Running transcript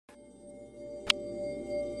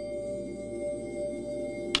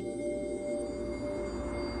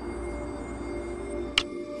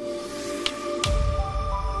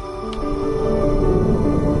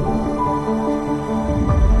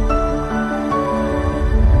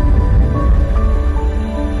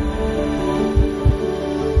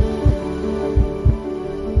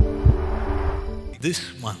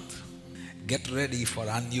ready for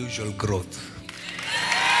unusual growth.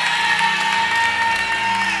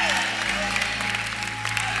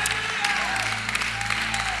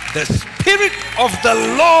 The Spirit of the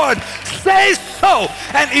Lord says so,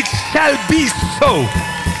 and it shall be so.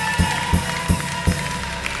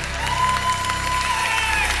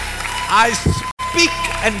 I speak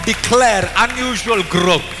and declare unusual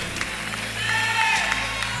growth.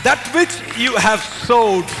 That which you have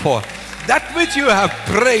sowed for, that which you have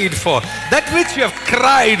prayed for, that which you have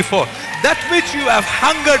cried for, that which you have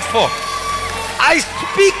hungered for. I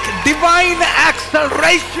speak divine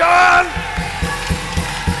acceleration.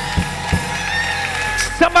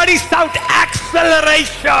 Somebody shout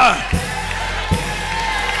acceleration.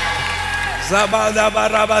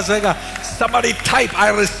 Somebody type,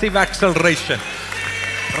 I receive acceleration.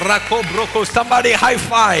 Rako broko, somebody high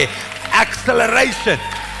five. Acceleration.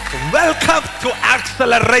 Welcome to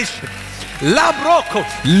acceleration. La broko,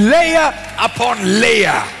 layer upon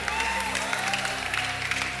layer.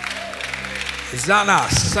 Zana,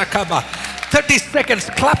 Sakaba. 30 seconds,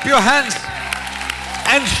 clap your hands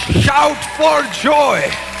and shout for joy.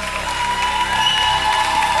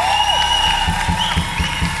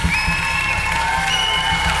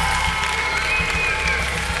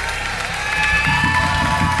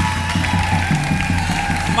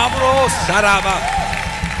 Mamro Saraba.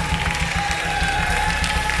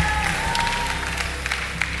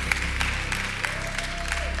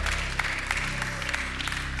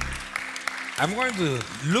 I'm going to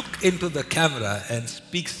look into the camera and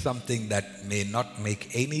speak something that may not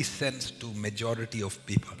make any sense to majority of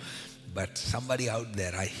people. But somebody out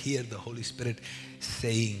there, I hear the Holy Spirit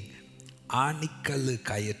saying, Aanikkalu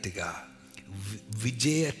kayattiga,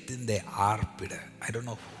 Vijayathinte arpida. I don't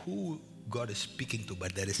know who God is speaking to,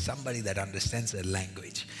 but there is somebody that understands the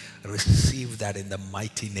language. Receive that in the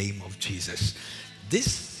mighty name of Jesus.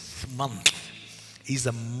 This month is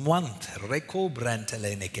a month.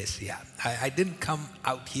 I didn't come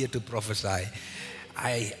out here to prophesy.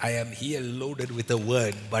 I am here loaded with the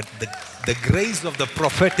word, but the grace of the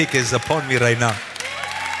prophetic is upon me right now.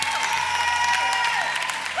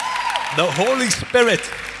 The Holy Spirit.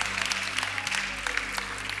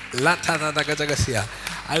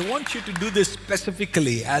 I want you to do this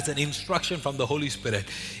specifically as an instruction from the Holy Spirit.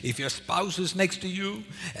 If your spouse is next to you,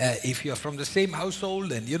 if you're from the same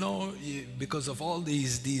household, and because of all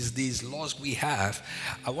these laws we have,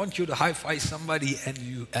 I want you to high five somebody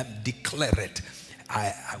and declare it.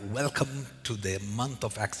 I welcome to the month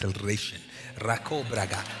of acceleration. Rako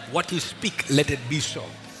Braga. What you speak, let it be so.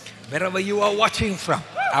 Wherever you are watching from,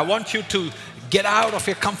 I want you to get out of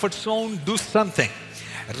your comfort zone, do something.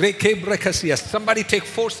 Somebody take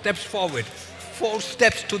 4 steps forward, 4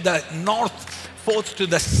 steps to the north, 4 to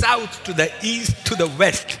the south, to the east, to the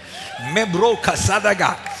west. Mebroka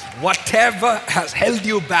Sadaga. Whatever has held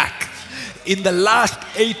you back in the last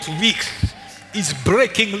 8 weeks is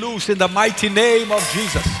breaking loose in the mighty name of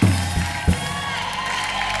Jesus.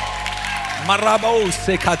 Marabo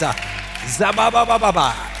Sekata.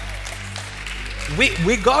 Zababababa.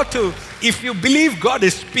 We got to, if you believe God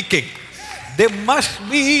is speaking, there must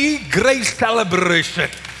be great celebration.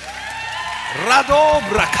 Rado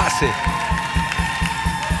Brakase.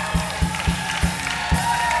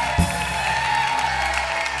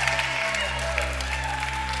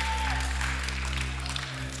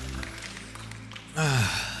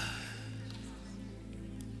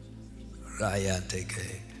 Ryan, take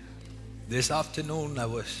it. This afternoon I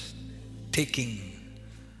was taking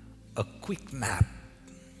a quick nap.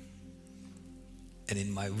 And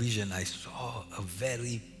in my vision, I saw a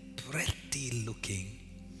very pretty looking,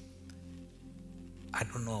 I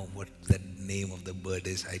don't know what the name of the bird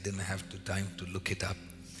is. I didn't have time to look it up.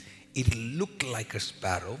 It looked like a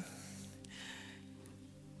sparrow,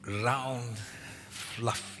 round,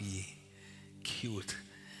 fluffy, cute.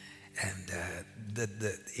 And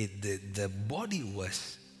the body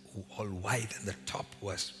was all white and the top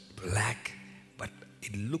was black, but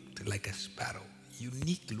it looked like a sparrow,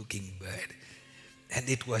 unique looking bird. And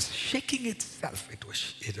it was shaking itself. It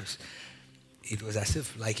was as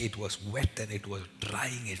if like it was wet and it was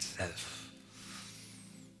drying itself.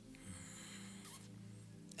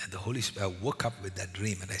 And the Holy Spirit woke up with that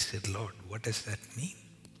dream and I said, Lord, what does that mean?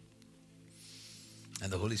 And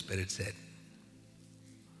the Holy Spirit said,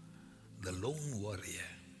 the lone warrior,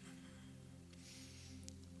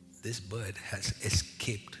 this bird has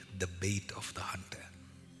escaped the bait of the hunter.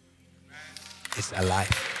 It's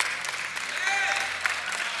alive.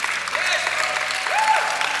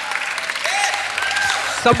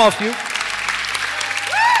 Some of you,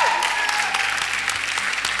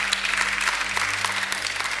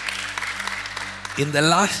 in the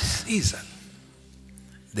last season,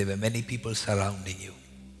 There were many people surrounding you,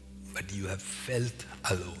 but you have felt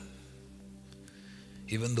alone.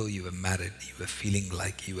 Even though you were married, you were feeling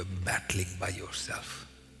like you were battling by yourself.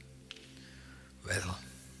 Well,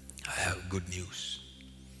 I have good news.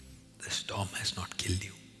 The storm has not killed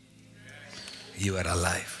you. You are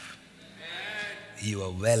alive. You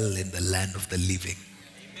are well in the land of the living.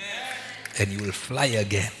 And you will fly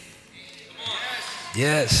again.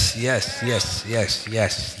 Yes, yes, yes, yes,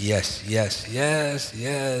 yes, yes, yes, yes,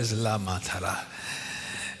 yes, Lama Thara.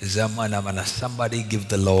 Zamanamana. Somebody give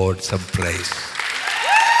the Lord some praise.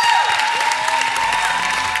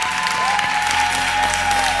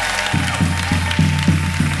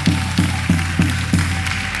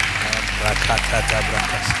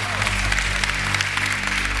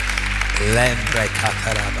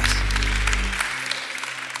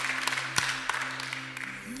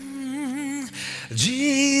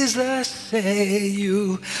 Jesus, say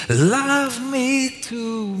you love me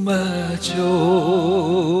too much,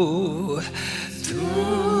 oh, too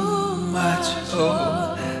much,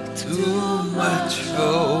 oh, too much,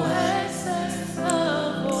 oh.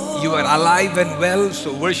 You are alive and well,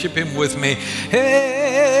 so worship Him with me. Hey,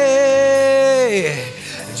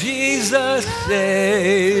 Jesus,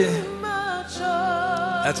 say,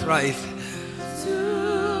 that's right.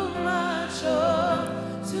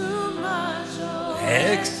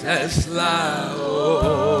 Excess love.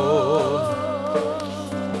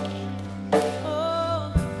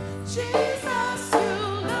 Oh, Jesus, you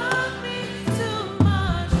love me too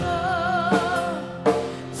much.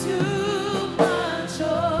 Too much.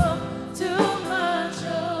 Too much.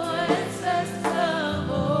 Excess love.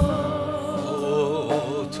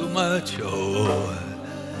 Oh, too much. Oh,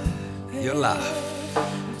 your love.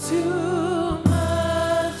 Too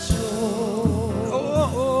much.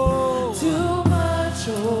 Oh,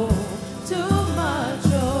 Too much,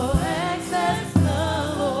 excess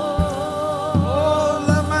love. oh,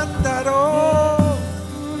 Lamandaro.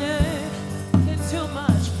 Too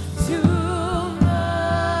much,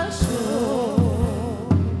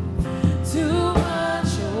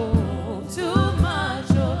 too much,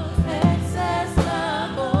 excess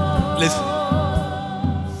love. Listen,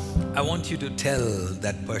 I want you to tell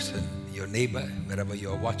that person, your neighbor, wherever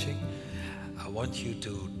you're watching, I want you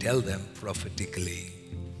to tell them prophetically,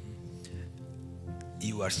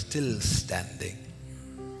 you are still standing.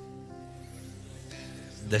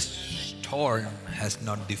 The storm has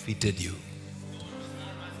not defeated you.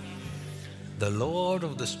 The Lord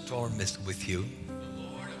of the storm is with you.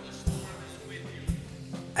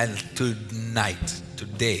 And tonight,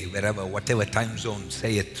 today, wherever, whatever time zone,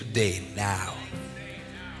 say it today, now.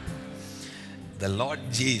 The Lord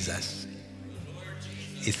Jesus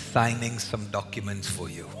is signing some documents for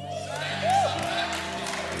you.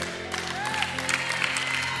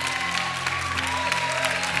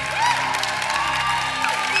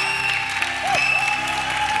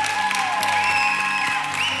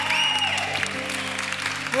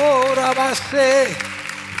 Oh, Rabase.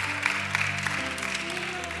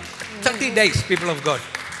 30 days, people of God.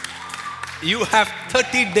 You have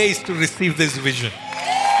 30 days to receive this vision.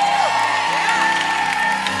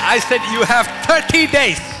 I said you have 30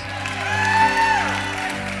 days.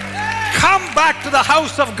 Come back to the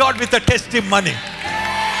house of God with a testimony.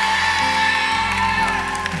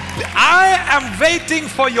 I am waiting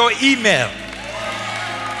for your email.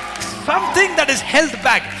 Something that is held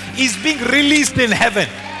back is being released in heaven.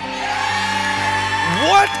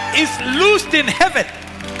 What is loosed in heaven,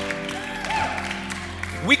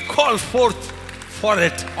 we call forth for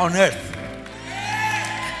it on earth.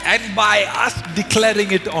 And by us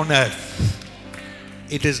declaring it on earth,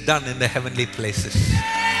 it is done in the heavenly places.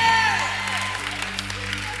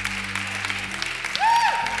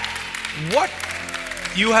 What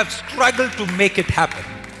you have struggled to make it happen.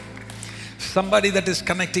 Somebody that is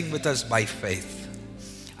connecting with us by faith.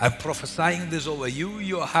 I'm prophesying this over you,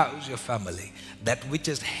 your house, your family. That which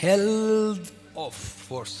is held off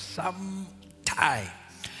for some time,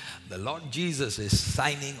 the Lord Jesus is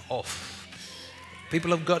signing off.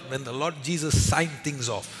 People of God, when the Lord Jesus signs things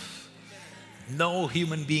off, no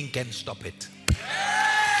human being can stop it.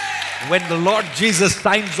 When the Lord Jesus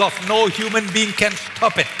signs off, no human being can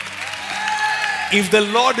stop it. If the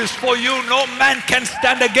Lord is for you, no man can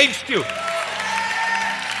stand against you.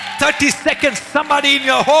 30 seconds, somebody in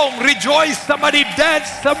your home, rejoice, somebody dance,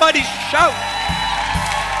 somebody shout.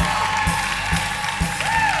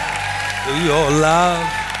 Your love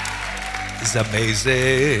is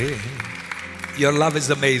amazing. Your love is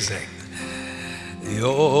amazing.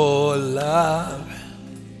 Your love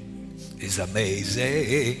is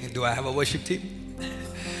amazing. Do I have a worship team?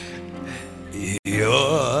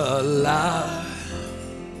 Your love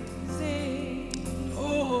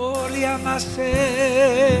I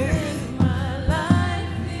say, My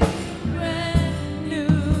life is brand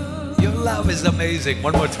new. your love is amazing.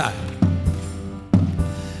 One more time.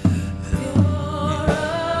 You're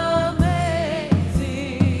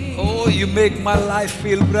amazing. Oh, you make my life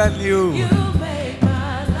feel brand new. You make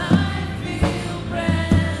my life feel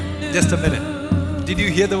brand new. Just a minute. Did you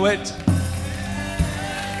hear the words?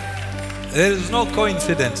 There is no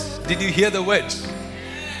coincidence. Did you hear the words?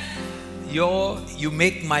 You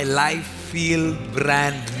make my life feel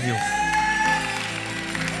brand new.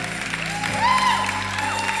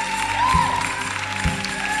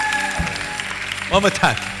 One more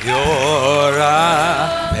time. You're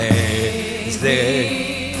amazing.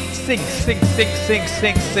 Sing, sing, sing, sing,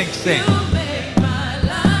 sing, sing, sing. You make my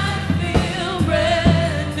life feel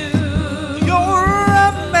brand new. You're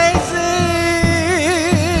amazing.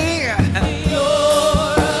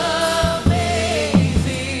 You're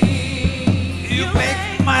amazing. You make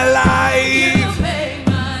my You life. make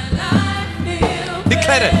my life feel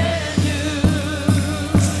Declare it. brand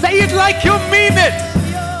new. Say it like you mean it.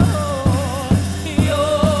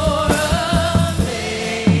 You're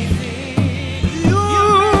amazing. You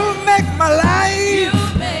make my You life.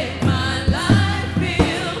 make my life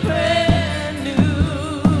feel brand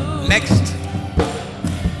new. Next.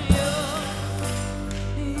 You're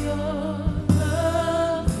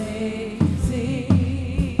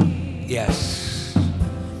amazing. Yes.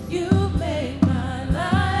 You make my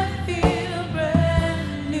life feel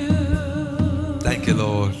brand new. Thank you,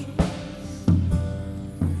 Lord.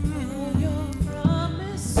 Your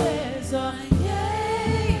promises are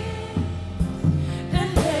yea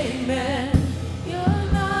and amen. You're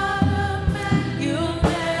not a man, you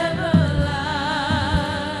never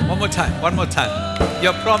lie. One more time. One more time.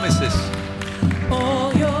 Your promises.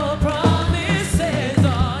 All your promises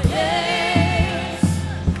are yes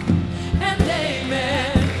and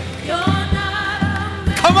amen. You're not a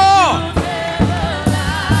man, Come on. you never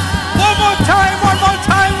lie. One more time. One more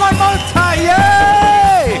time. One more time.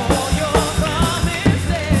 Yay! All your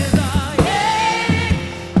promises are yes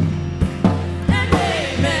and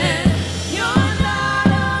amen. You're not a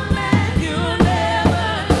man, you never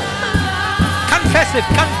lie. Confess it.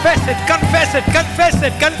 Confess it. Confess it. Confess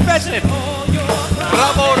it. Confess it. All your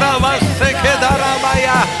Ramo Rama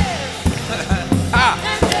Sekedaramaya. Ah.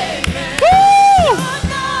 and amen. Woo! You're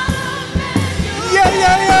not a man, you Yeah,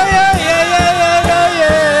 yeah, yeah, yeah, yeah, yeah, yeah,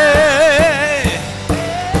 yeah.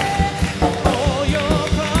 all your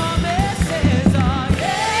promises are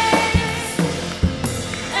yes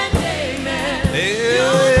and amen.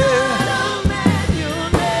 You're not a man, you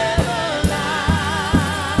never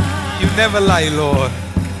lie. You never lie, Lord.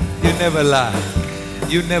 You never lie.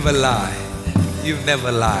 You never lie. You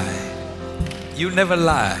never lie. You never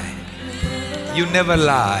lie. You never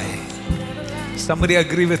lie. Somebody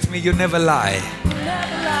agree with me, you never lie.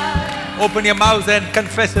 Never lie, Open your mouth and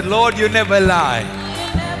confess it, Lord, you never lie.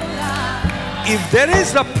 you never lie. If there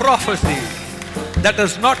is a prophecy that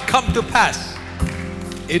does not come to pass,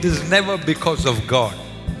 it is never because of God.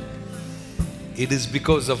 It is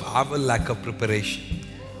because of our lack of preparation.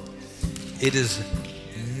 It is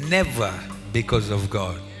never because of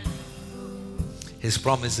God. His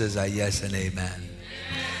promises are yes and amen.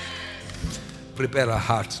 Prepare our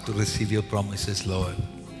hearts to receive your promises, Lord.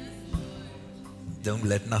 Don't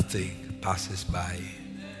let nothing pass us by.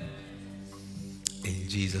 In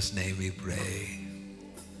Jesus' name we pray.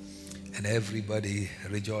 And everybody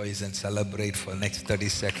rejoice and celebrate for the next 30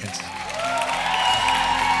 seconds.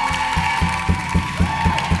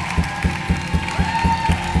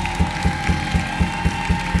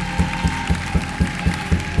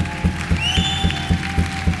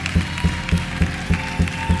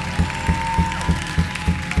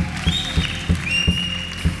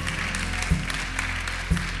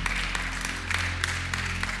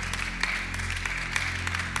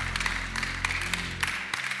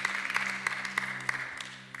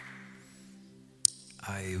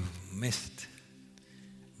 I've missed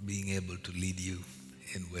being able to lead you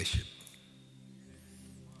in worship.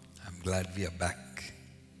 I'm glad we are back.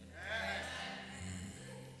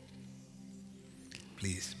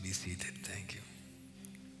 Please be seated. Thank you.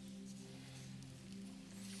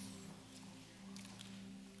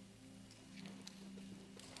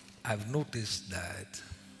 I've noticed that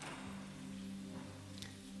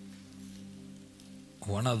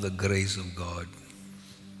one of the grace of God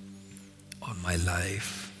on my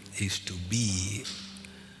life is to be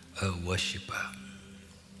a worshipper.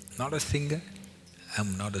 Not a singer.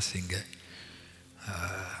 I'm not a singer.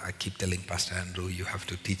 I keep telling Pastor Andrew, you have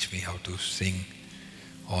to teach me how to sing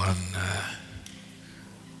on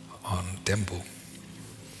tempo.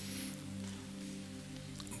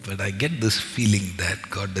 But I get this feeling that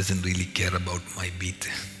God doesn't really care about my beat.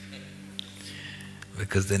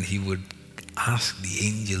 Because then he would ask the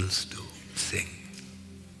angels to sing.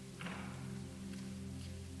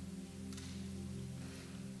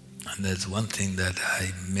 And there's one thing that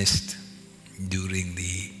I missed during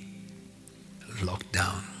the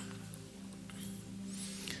lockdown.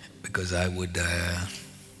 Because I would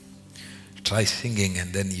try singing,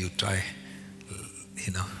 and then you try,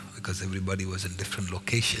 because everybody was in different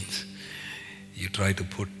locations. You try to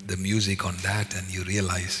put the music on that and you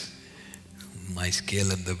realize my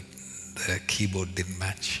scale and the keyboard didn't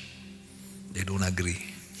match. They don't agree.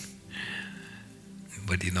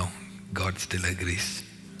 But God still agrees.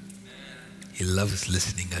 He loves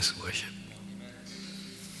listening us worship.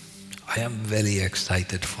 I am very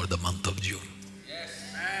excited for the month of June.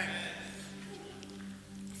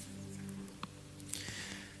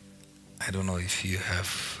 I don't know if you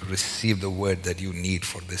have received the word that you need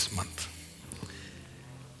for this month.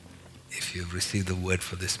 If you've received the word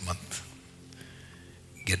for this month,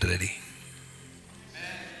 get ready.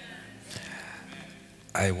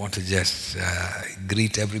 I want to just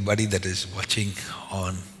greet everybody that is watching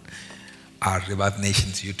on our Revive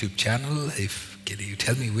Nations YouTube channel. Can you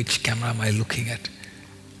tell me which camera am I looking at?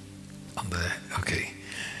 Okay.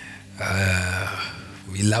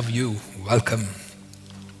 We love you. Welcome.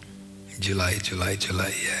 July,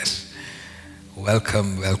 yes.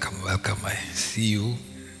 Welcome. I see you.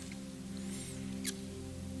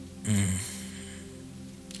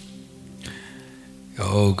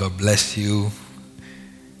 Oh, God bless you.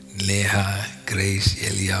 Neha, Grace,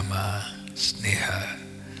 Eliama, Sneha.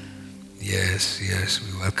 Yes,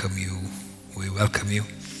 we welcome you. We welcome you.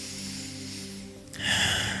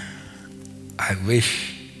 I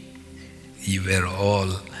wish you were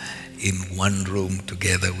all in one room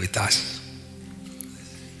together with us.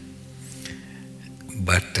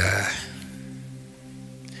 But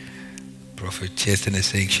Prophet Chetan is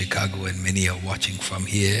saying Chicago, and many are watching from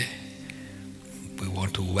here. We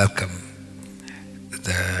want to welcome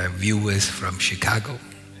the viewers from Chicago.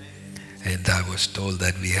 And I was told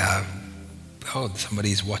that we have,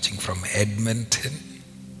 somebody is watching from Edmonton.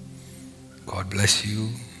 God bless you.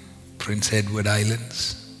 Prince Edward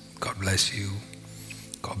Islands. God bless you.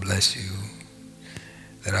 God bless you.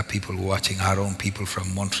 There are people watching, our own people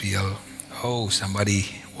from Montreal. Oh, somebody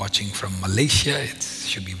watching from Malaysia. It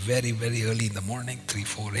should be very, very early in the morning, 3,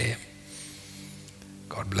 4 a.m.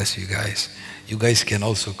 God bless you guys. You guys can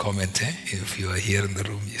also comment. If you are here in the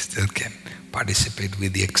room, you still can participate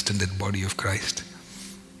with the extended body of Christ.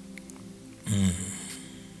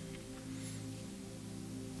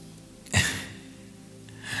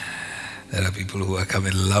 There are people who are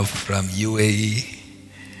coming love from UAE.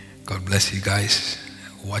 God bless you guys.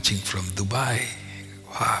 Watching from Dubai.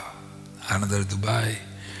 Wow. Another Dubai.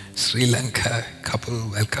 Sri Lanka couple,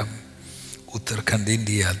 welcome. Uttarakhand,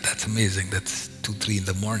 India. That's amazing. That's 2, 3 in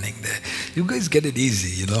the morning there. You guys get it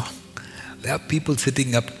easy, There are people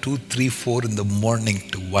sitting up 2, 3, 4 in the morning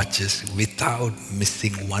to watch us without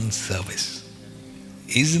missing one service.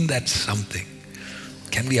 Isn't that something?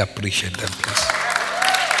 Can we appreciate them, please?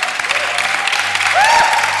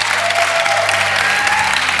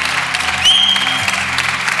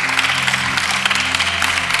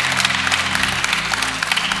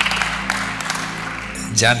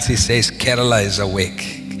 Jansi says Kerala is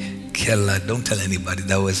awake. Kerala, don't tell anybody,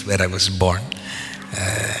 that was where I was born.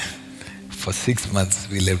 For 6 months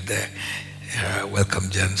we lived there.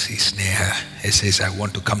 Welcome Jansi, Sneha. He says, I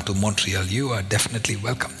want to come to Montreal. You are definitely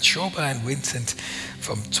welcome. Shobha and Vincent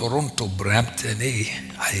from Toronto, Brampton. Hey,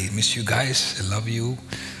 I miss you guys. I love you.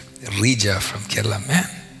 Rija from Kerala. Man,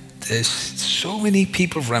 there's so many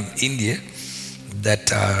people from India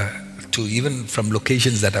that to even from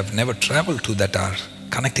locations that I've never traveled to that are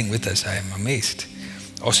connecting with us. I am amazed.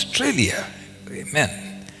 Australia, man,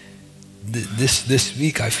 this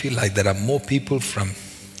week I feel like there are more people from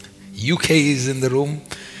UK is in the room.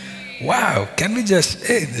 Wow, can we just,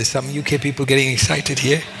 there's some UK people getting excited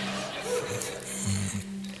here.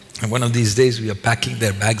 And one of these days we are packing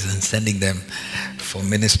their bags and sending them for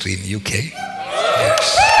ministry in UK.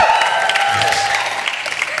 Yes.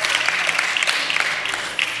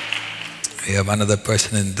 We have another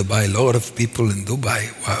person in Dubai, a lot of people in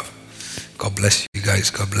Dubai. Wow. God bless you guys.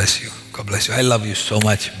 God bless you. God bless you. I love you so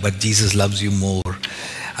much, but Jesus loves you more.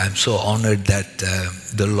 I'm so honored that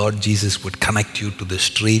the Lord Jesus would connect you to the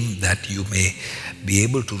stream that you may be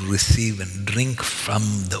able to receive and drink from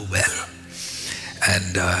the well.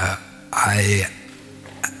 And I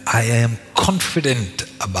am confident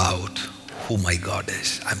about who my God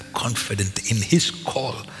is. I'm confident in His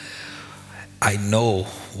call. I know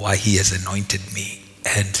why He has anointed me.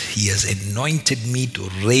 and He has anointed me to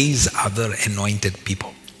raise other anointed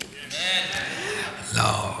people.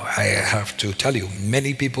 Now, I have to tell you,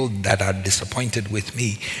 many people that are disappointed with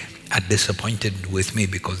me are disappointed with me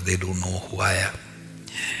because they don't know who I am.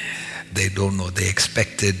 They don't know. They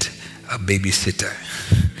expected a babysitter.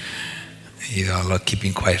 You all are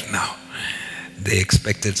keeping quiet now. They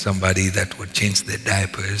expected somebody that would change their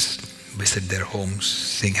diapers, visit their homes,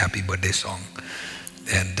 sing happy birthday song.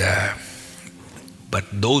 But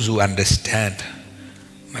those who understand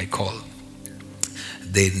my call,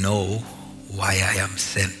 they know why I am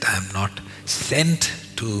sent. I am not sent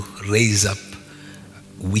to raise up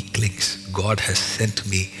weaklings. God has sent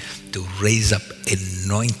me to raise up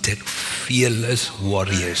anointed, fearless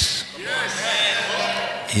warriors.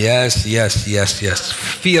 Yes.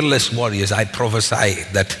 Fearless warriors. I prophesy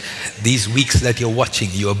that these weeks that you're watching,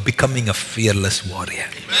 you are becoming a fearless warrior.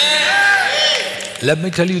 Let me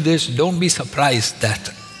tell you this, don't be surprised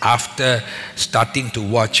that after starting to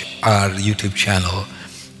watch our YouTube channel,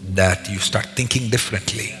 that you start thinking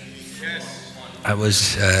differently.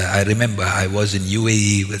 I remember I was in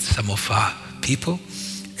UAE with some of our people,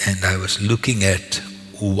 and I was looking at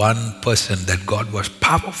one person that God was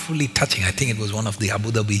powerfully touching. I think it was one of the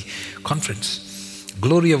Abu Dhabi conference.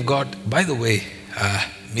 Glory of God. By the way,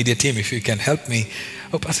 media team, if you can help me.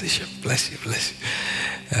 Oh, Pastor Isham, bless you.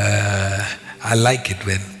 I like it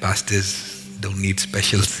when pastors don't need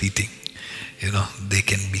special seating. You know, they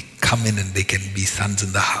can come in and they can be sons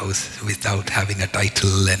in the house without having a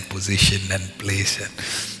title and position and place. And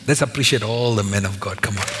let's appreciate all the men of God.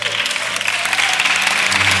 Come on.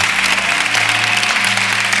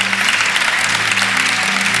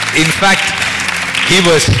 In fact, he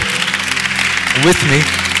was with me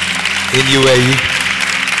in UAE,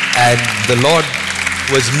 and the Lord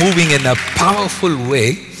was moving in a powerful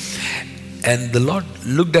way. And the Lord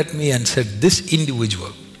looked at me and said, this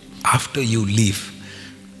individual, after you leave,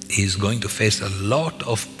 is going to face a lot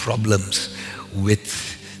of problems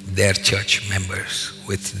with their church members,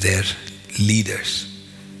 with their leaders.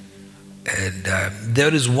 And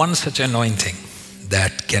there is one such anointing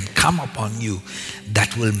that can come upon you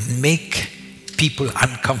that will make people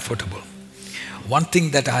uncomfortable. One thing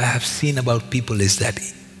that I have seen about people is that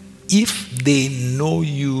if they know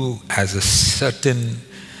you as a certain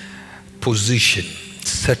position,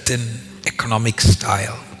 certain economic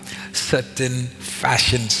style, certain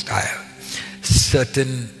fashion style,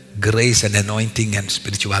 certain grace and anointing and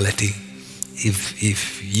spirituality,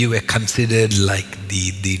 if you were considered like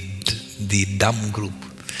the dumb group,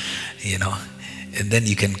 you know, and then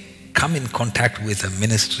you can come in contact with a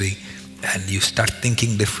ministry and you start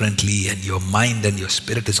thinking differently, and your mind and your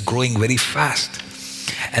spirit is growing very fast,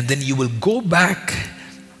 and then you will go back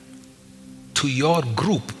to your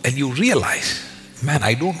group and you realize, man,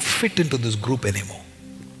 I don't fit into this group anymore.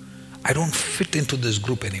 I don't fit into this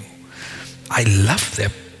group anymore. I love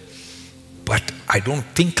them, but I don't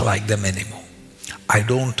think like them anymore. I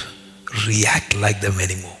don't react like them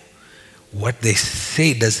anymore. What they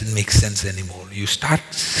say doesn't make sense anymore. You start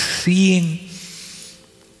seeing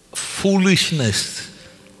foolishness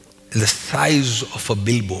the size of a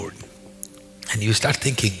billboard, and you start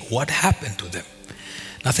thinking, what happened to them?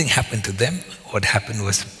 Nothing happened to them. What happened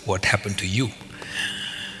was what happened to you.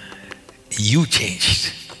 You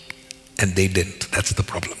changed and they didn't. That's the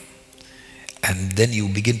problem. And then you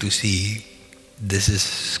begin to see this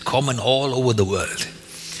is common all over the world.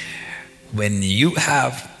 When you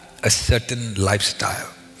have a certain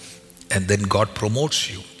lifestyle and then God promotes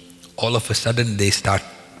you, all of a sudden they start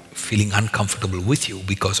feeling uncomfortable with you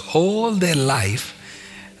because all their life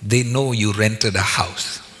they know you rented a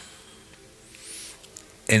house.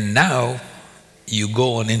 And now you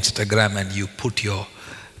go on Instagram and you put your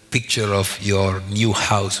picture of your new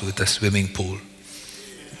house with a swimming pool.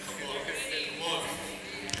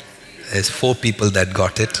 There's 4 people that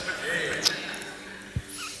got it.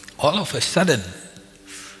 All of a sudden,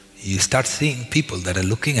 you start seeing people that are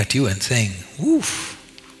looking at you and saying, oof,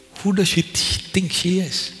 who does she think she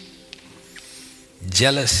is?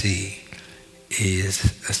 Jealousy is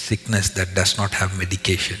a sickness that does not have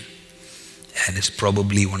medication, and is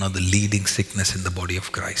probably one of the leading sickness in the body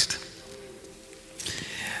of Christ.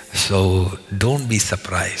 So don't be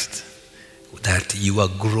surprised that you are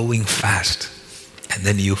growing fast, and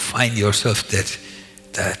then you find yourself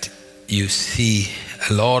that you see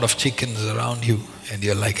a lot of chickens around you, and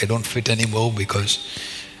you're like, I don't fit anymore because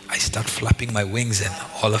I start flapping my wings, and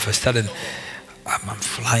all of a sudden I'm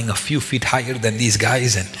flying a few feet higher than these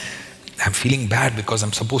guys, and I'm feeling bad because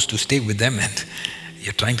I'm supposed to stay with them, and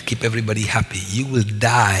you're trying to keep everybody happy. You will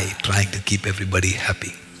die trying to keep everybody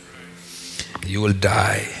happy. You will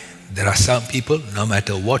die There are some people, no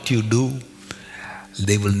matter what you do,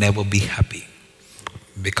 they will never be happy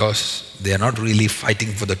because they are not really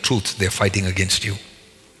fighting for the truth, they are fighting against you.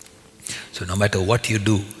 So no matter what you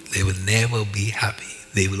do, they will never be happy.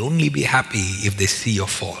 They will only be happy if they see your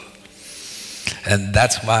fall. And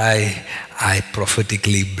that's why I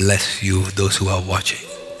prophetically bless you, those who are watching.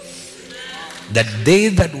 That they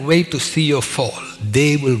that wait to see your fall,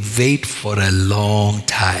 they will wait for a long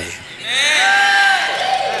time.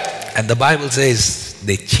 And the Bible says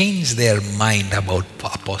they changed their mind about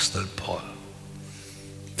Apostle Paul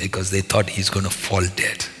because they thought he's going to fall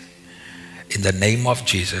dead. In the name of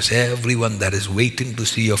Jesus, everyone that is waiting to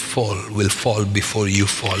see your fall will fall before you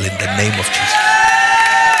fall in the name of Jesus.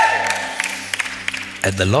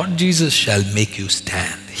 And the Lord Jesus shall make you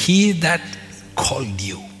stand. He that called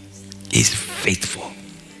you is faithful.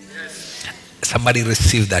 Somebody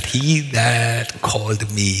receive that. He that called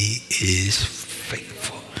me is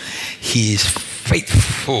faithful. He is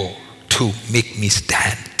faithful to make me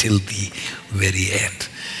stand till the very end.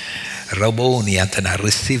 Rabboni Antana,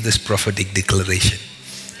 receive this prophetic declaration.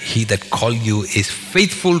 He that called you is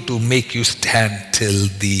faithful to make you stand till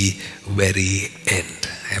the very end.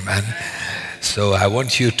 Amen. So I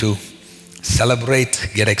want you to celebrate,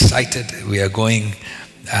 get excited. We are going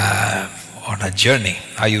on a journey.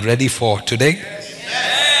 Are you ready for today?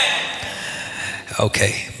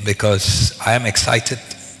 Okay, because I am excited,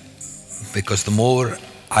 because the more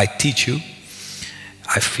I teach you,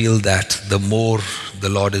 I feel that the more the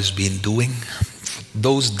Lord has been doing.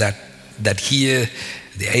 Those that hear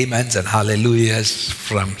the amens and hallelujahs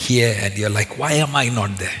from here, and you're like, why am I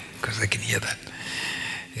not there? Because I can hear that.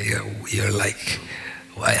 You're like,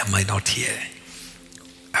 why am I not here?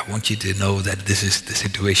 I want you to know that this is the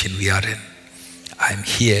situation we are in. I'm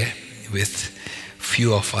here with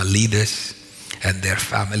few of our leaders and their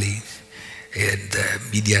family and the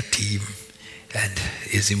media team, and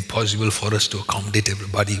it's impossible for us to accommodate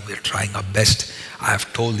everybody. We're trying our best. I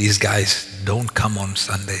have told these guys, don't come on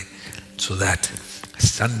Sunday, so that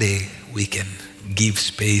Sunday we can give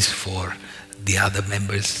space for the other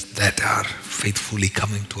members that are faithfully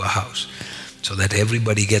coming to our house, so that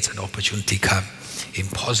everybody gets an opportunity to come.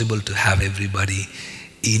 Impossible to have everybody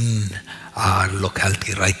in our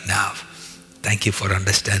locality right now. Thank you for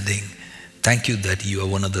understanding. Thank you that you are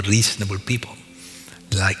one of the reasonable people.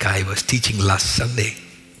 Like I was teaching last Sunday,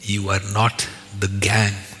 you are not the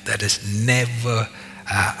gang that is never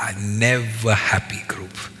happy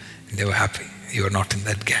group. Never happy. You are not in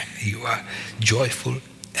that gang. You are joyful,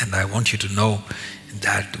 and I want you to know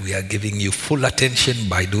that we are giving you full attention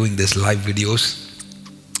by doing these live videos.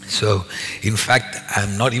 So, in fact,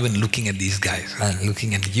 I'm not even looking at these guys. I'm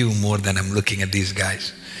looking at you more than I'm looking at these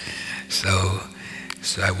guys. So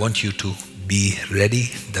I want you to be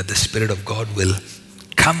ready that the Spirit of God will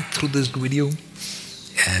come through this video,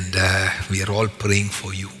 and we are all praying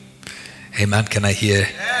for you. Amen. Can I hear?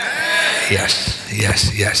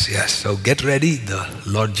 Yes. So get ready. The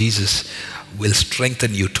Lord Jesus will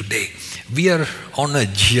strengthen you today. We are on a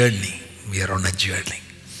journey.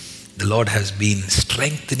 The Lord has been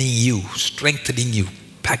strengthening you,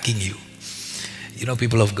 packing you. You know,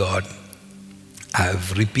 people of God,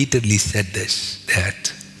 I've repeatedly said this,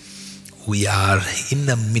 that we are in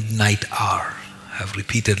the midnight hour. I've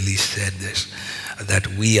repeatedly said this, that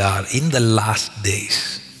we are in the last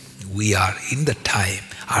days. We are in the time.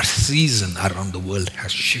 Our season around the world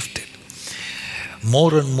has shifted.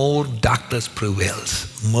 More and more darkness prevails.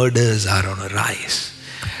 Murders are on a rise.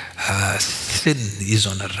 Sin is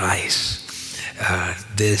on a rise.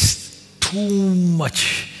 There's too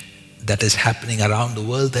much that is happening around the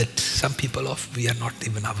world that some people we are not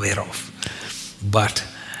even aware of. But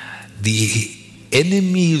the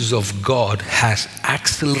enemies of God has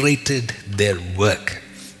accelerated their work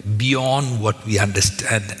beyond what we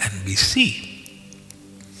understand and we see.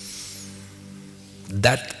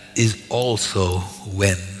 That is also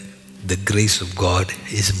when the grace of God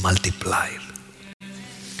is multiplied.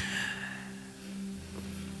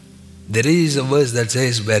 There is a verse that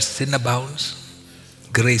says, where sin abounds,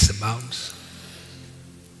 grace abounds.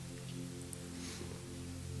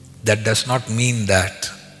 That does not mean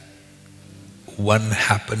that one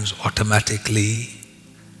happens automatically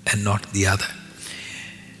and not the other.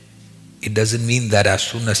 It doesn't mean that as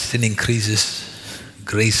soon as sin increases,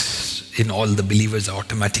 grace in all the believers are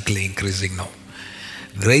automatically increasing. No.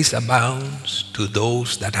 Grace abounds to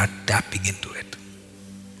those that are tapping into it.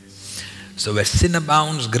 So where sin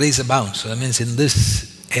abounds, grace abounds. So that means in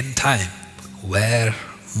this end time, where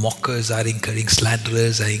mockers are increasing,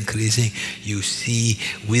 slanderers are increasing. You see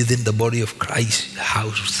within the body of Christ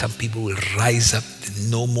how some people will rise up,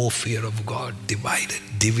 no more fear of God, divided,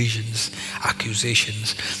 divisions,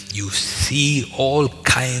 accusations. You see all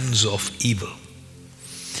kinds of evil.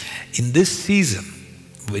 In this season,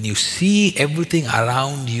 when you see everything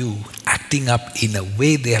around you acting up in a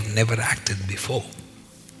way they have never acted before,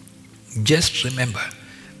 just remember,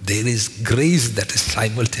 there is grace that is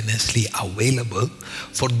simultaneously available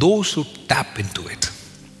for those who tap into it.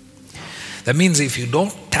 That means if you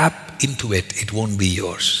don't tap into it, it won't be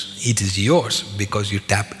yours. It is yours because you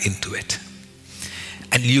tap into it.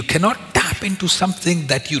 And you cannot tap into something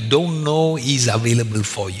that you don't know is available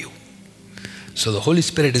for you. So the Holy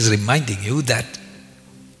Spirit is reminding you that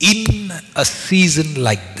in a season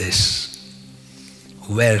like this,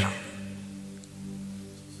 where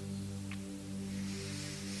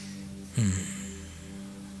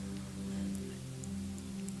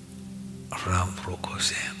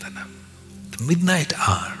the midnight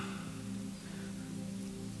hour,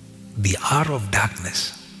 the hour of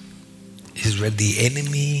darkness, is where the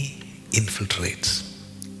enemy infiltrates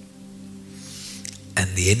and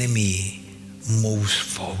the enemy moves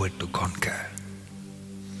forward to conquer.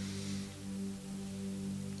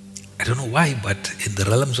 I don't know why, but in the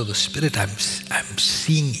realms of the Spirit, I'm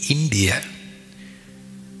seeing India,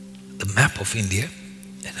 the map of India,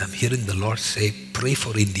 and I'm hearing the Lord say, pray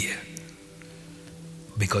for India.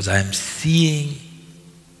 Because I am seeing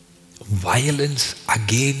violence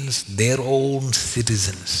against their own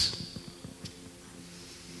citizens.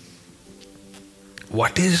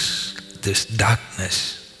 What is this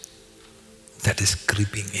darkness that is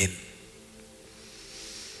creeping in?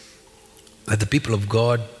 Let the people of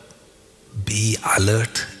God be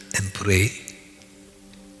alert and pray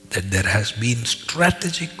that there has been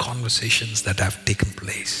strategic conversations that have taken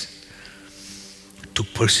place to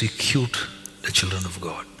persecute the children of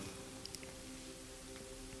God.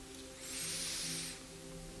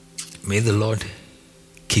 May the Lord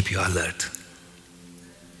keep you alert.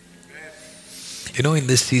 You know, in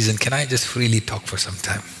this season, can I just freely talk for some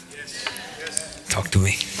time? Yes. Talk to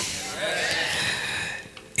me.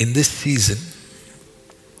 In this season,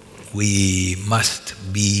 we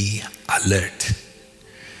must be alert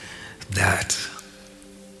that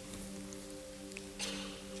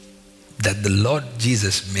the Lord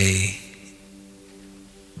Jesus may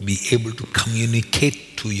be able to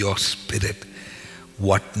communicate to your spirit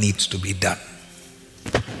what needs to be done.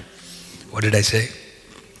 What did I say?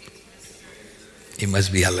 You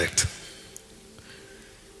must be alert.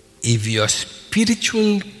 If your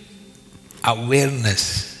spiritual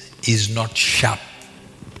awareness is not sharp,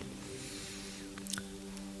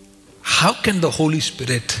 how can the Holy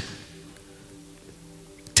Spirit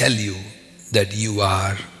tell you that you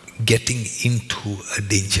are getting into a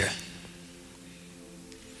danger?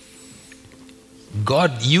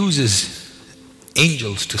 God uses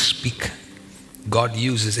angels to speak. God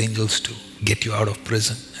uses angels to get you out of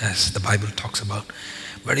prison, as the Bible talks about.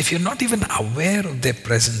 But if you're not even aware of their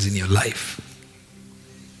presence in your life,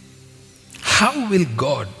 how will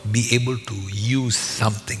God be able to use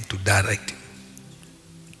something to direct you?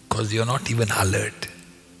 Because you're not even alert.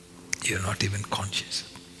 You're not even conscious.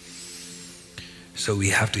 So we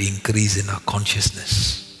have to increase in our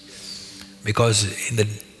consciousness. Because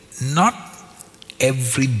not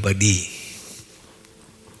everybody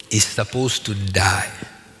is supposed to die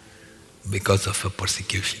because of a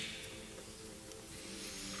persecution.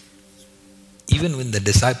 Even when the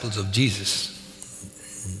disciples of Jesus,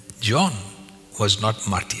 John was not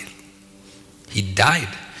martyr. He died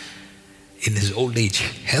in his old age,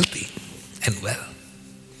 healthy and well.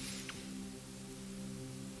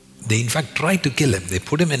 They in fact tried to kill him. They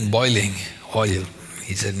put him in boiling oil.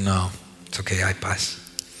 He said, no, it's okay, I pass.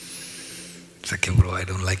 It's okay, bro, I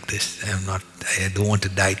don't like this. I don't want to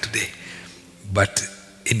die today. But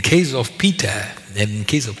in case of Peter and in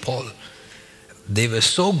case of Paul, they were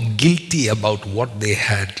so guilty about what they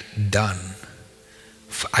had done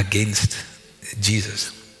against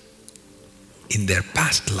Jesus in their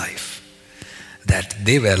past life that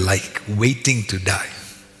they were like waiting to die.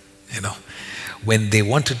 You know, when they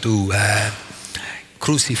wanted to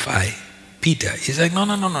crucify Peter, he's like, no,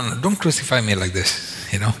 don't crucify me like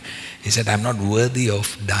this. You know, he said, I'm not worthy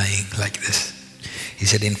of dying like this. He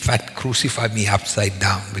said, in fact, crucify me upside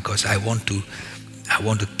down because I want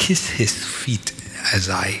to kiss his feet as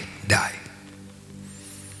I die.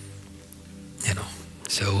 You know,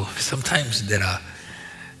 so sometimes there are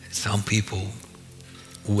some people,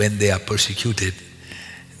 when they are persecuted,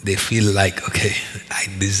 they feel like, okay, I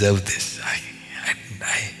deserve this.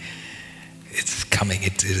 It's coming.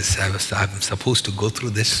 I'm supposed to go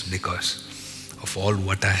through this because of all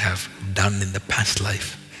what I have done in the past life.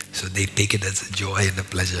 So they take it as a joy and a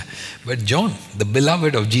pleasure. But John, the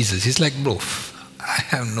beloved of Jesus, he's like, bro, I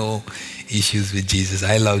have no issues with Jesus.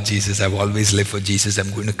 I love Jesus. I've always lived for Jesus.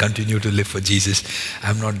 I'm going to continue to live for Jesus.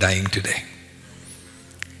 I'm not dying today.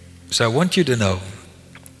 So I want you to know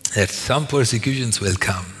that some persecutions will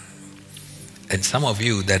come. And some of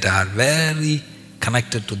you that are very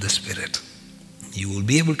connected to the Spirit, you will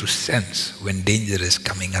be able to sense when danger is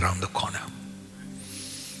coming around the corner.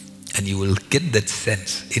 And you will get that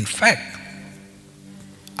sense. In fact,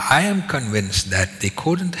 I am convinced that they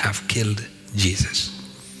couldn't have killed Jesus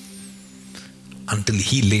until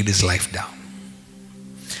he laid his life down.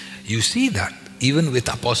 You see that even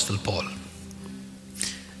with Apostle Paul.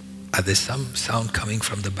 There's some sound coming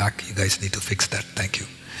from the back. You guys need to fix that. Thank you.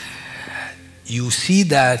 You see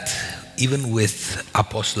that even with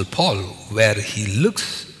Apostle Paul, where he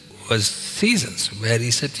was seasons where he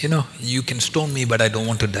said, you can stone me, but I don't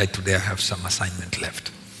want to die today. I have some assignment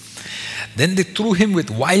left. Then they threw him with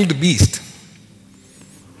wild beast.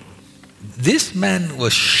 This man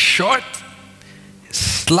was short,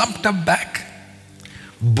 slumped up back,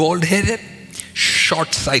 bald-headed,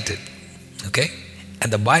 short-sighted. Okay?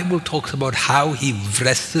 And the Bible talks about how he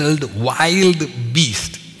wrestled wild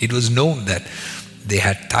beast. It was known that they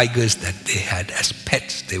had tigers that they had as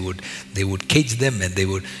pets. They would cage them and they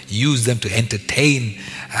would use them to entertain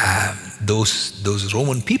those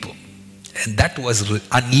Roman people. And that was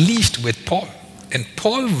unleashed with Paul. And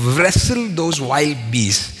Paul wrestled those wild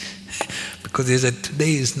beasts because he said,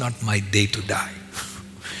 today is not my day to die.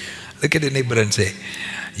 Look at your neighbor and say,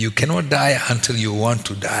 you cannot die until you want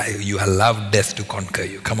to die. You allow death to conquer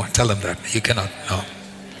you. Come on, tell them that. You cannot. No.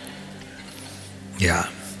 Yeah.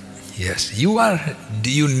 Yes. You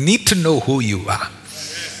need to know who you are.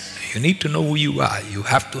 You need to know who you are. You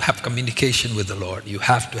have to have communication with the Lord. You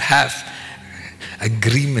have to have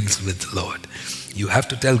agreements with the Lord. You have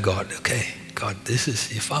to tell God, okay, God,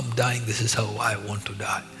 if I'm dying, this is how I want to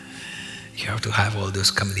die. You have to have all those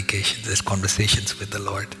communications, those conversations with the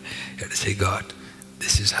Lord. You have to say, God,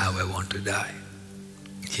 this is how I want to die.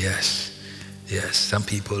 Yes. Yes. Some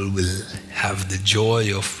people will have the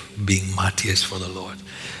joy of being martyrs for the Lord.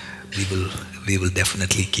 We will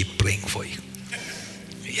definitely keep praying for you.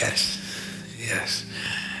 Yes. Yes.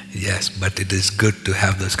 Yes. But it is good to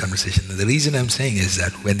have those conversations. And the reason I'm saying is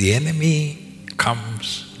that when the enemy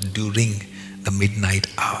comes during the midnight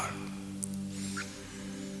hour,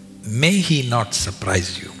 may he not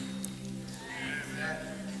surprise you.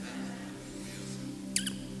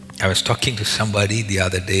 I was talking to somebody the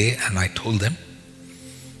other day and I told them,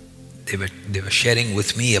 they were sharing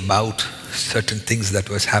with me about certain things that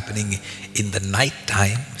was happening in the night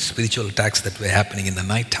time, spiritual attacks that were happening in the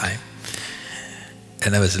night time.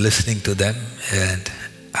 And I was listening to them and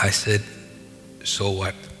I said, so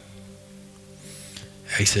what?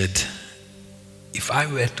 I said, if I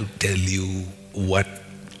were to tell you what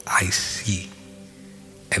I see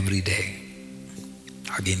every day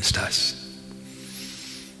against us,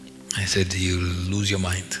 I said, you'll lose your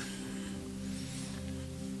mind.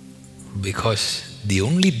 Because the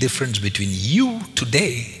only difference between you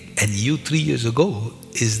today and you 3 years ago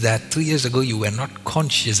is that 3 years ago you were not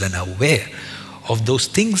conscious and aware of those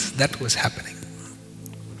things that was happening.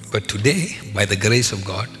 But today, by the grace of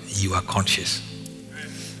God, you are conscious.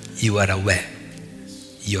 You are aware.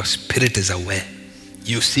 Your spirit is aware.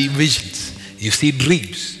 You see visions. You see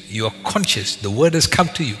dreams. You are conscious. The word has come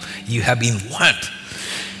to you. You have been warned.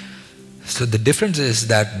 So the difference is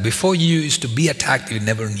that before you used to be attacked, you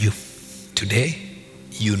never knew. Today,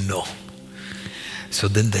 you know. So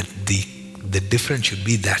then the difference should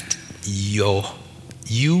be that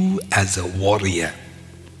you as a warrior,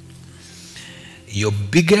 your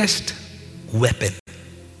biggest weapon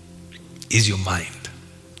is your mind.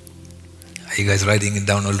 Are you guys writing it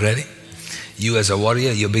down already? You as a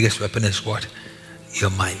warrior, your biggest weapon is what? Your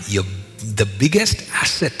mind. The biggest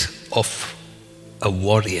asset of a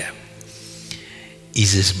warrior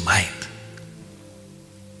is his mind.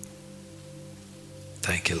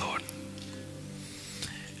 Thank you, Lord.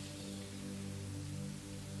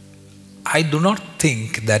 I do not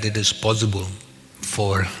think that it is possible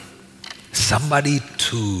for somebody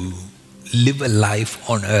to live a life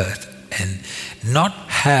on earth and not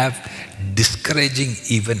have discouraging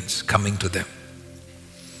events coming to them.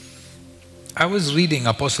 I was reading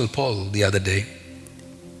Apostle Paul the other day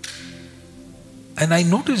and I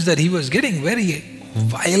noticed that he was getting very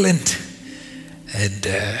violent and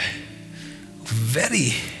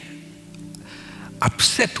very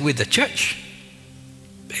upset with the church.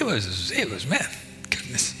 He was, man,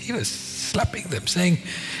 goodness. He was slapping them, saying,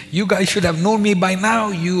 you guys should have known me by now.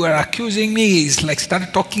 You are accusing me. He's like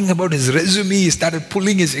started talking about his resume. He started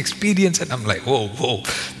pulling his experience. And I'm like, whoa,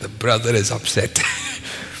 the brother is upset.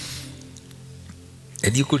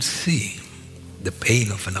 And you could see the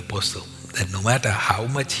pain of an apostle, that no matter how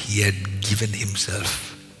much he had given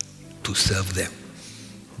himself to serve them,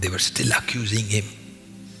 they were still accusing him.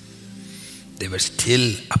 They were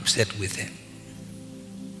still upset with him.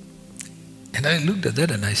 And I looked at that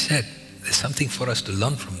and I said, there's something for us to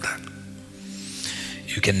learn from that.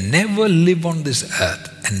 You can never live on this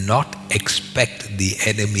earth and not expect the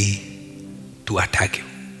enemy to attack you.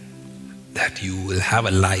 That you will have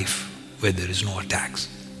a life where there is no attacks,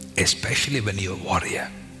 especially when you're a warrior.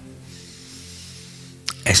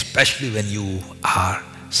 Especially when you are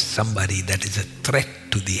somebody that is a threat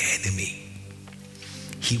to the enemy.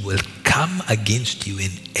 He will come against you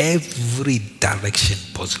in every direction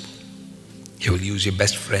possible. He will use your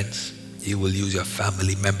best friends. He will use your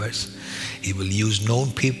family members. He will use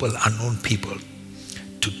known people, unknown people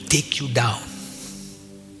to take you down.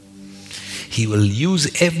 He will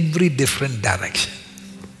use every different direction.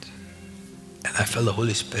 And I felt the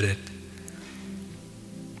Holy Spirit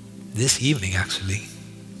this evening actually.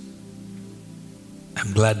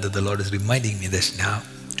 I'm glad that the Lord is reminding me this now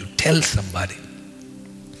to tell somebody.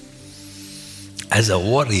 As a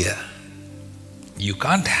warrior, you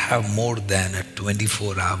can't have more than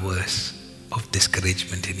 24 hours of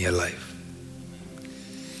discouragement in your life.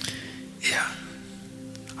 Yeah,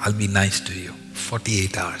 I'll be nice to you.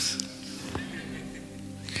 48 hours.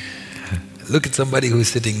 Look at somebody who's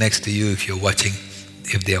sitting next to you if you're watching,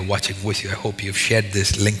 if they are watching with you. I hope you've shared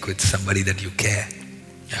this link with somebody that you care.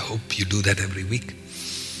 I hope you do that every week.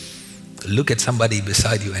 Look at somebody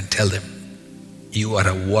beside you and tell them, you are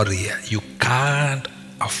a warrior. You can't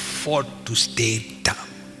afford to stay down.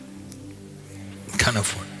 You can't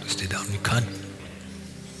afford to stay down. You can't.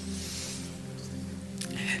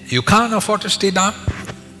 You can't afford to stay down,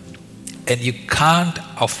 and you can't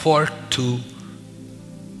afford to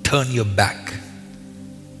turn your back.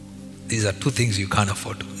 These are two things you can't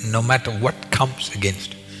afford to, no matter what comes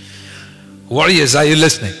against you. Warriors, are you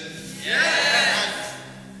listening? Yes.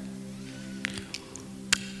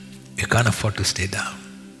 You can't afford to stay down.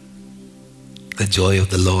 The joy of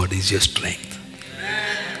the Lord is your strength.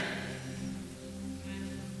 Amen.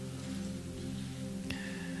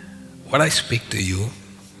 What I speak to you,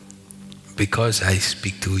 because I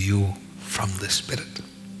speak to you from the Spirit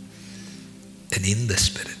and in the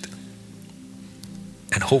Spirit,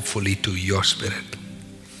 and hopefully to your spirit,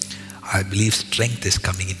 I believe strength is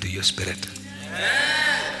coming into your spirit.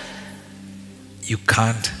 Amen. You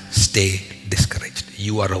can't stay discouraged.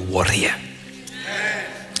 You are a warrior. Amen.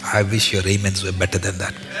 I wish your amens were better than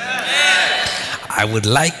that. Amen. I would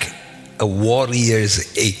like a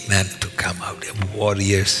warrior's amen to come out. A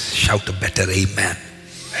warrior's shout a better amen.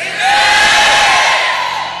 Amen.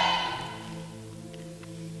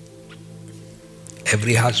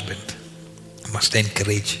 Every husband must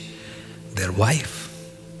encourage their wife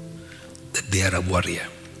that they are a warrior.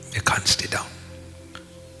 You can't stay down.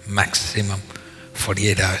 Maximum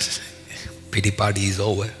 48 hours. Pity party is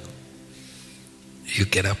over. You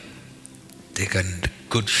get up, take a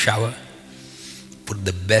good shower, put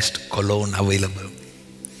the best cologne available,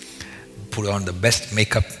 put on the best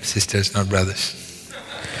makeup, sisters, not brothers.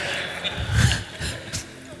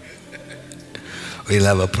 We'll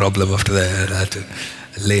have a problem after that. I'll have to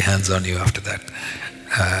lay hands on you after that.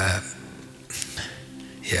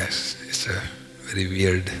 Yes, it's a very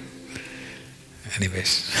weird.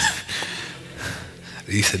 Anyways,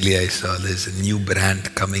 recently I saw there's a new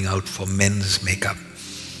brand coming out for men's makeup.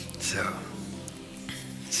 So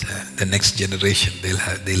the next generation,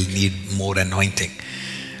 they'll need more anointing.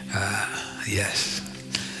 Yes.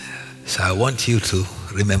 So I want you to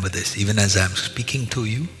remember this. Even as I'm speaking to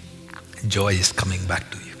you, joy is coming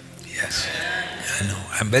back to you. Yes. I know.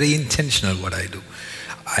 I'm very intentional what I do.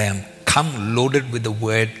 I am come loaded with the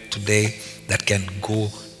word today that can go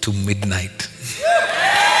to midnight.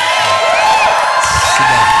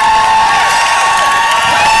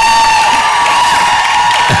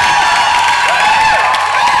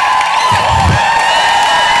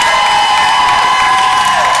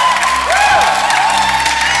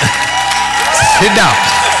 Sit down.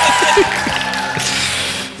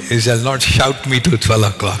 You shall not shout me till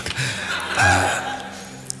 12 o'clock.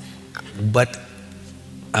 But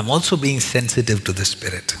I'm also being sensitive to the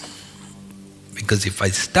Spirit. Because if I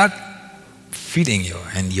start feeding you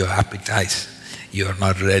and your appetites, you are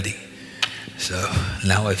not ready. So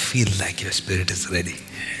now I feel like your spirit is ready.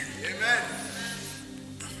 Amen.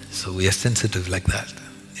 So we are sensitive like that.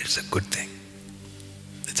 It's a good thing.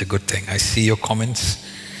 It's a good thing. I see your comments.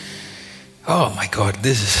 Oh my God,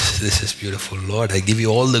 this is beautiful. Lord, I give you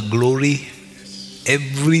all the glory.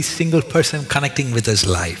 Every single person connecting with us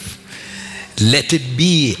live, let it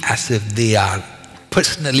be as if they are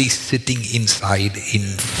personally sitting inside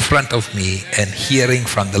in front of me and hearing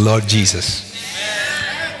from the Lord Jesus.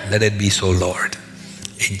 Let it be so, Lord.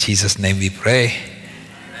 In Jesus' name we pray.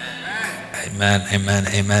 Amen, amen,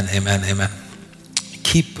 amen, amen, amen.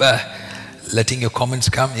 Keep letting your comments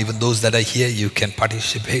come. Even those that are here, you can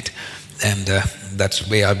participate. And that's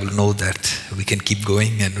where I will know that we can keep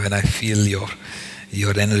going. And when I feel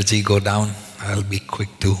your energy go down, I'll be quick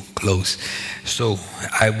to close. So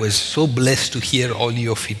I was so blessed to hear all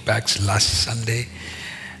your feedbacks last Sunday.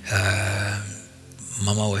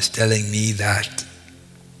 Mama was telling me that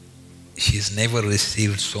she's never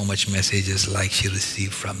received so much messages like she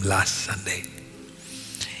received from last Sunday.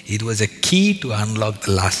 It was a key to unlock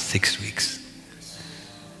the last 6 weeks.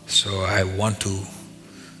 So I want to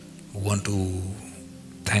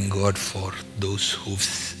thank God for those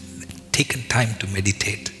who've taken time to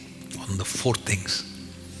meditate on the 4 things.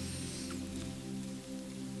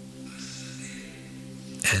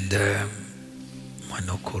 And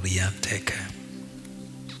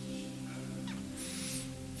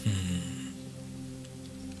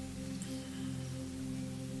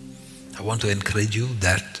I want to encourage you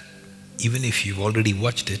that even if you've already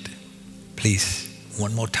watched it, please,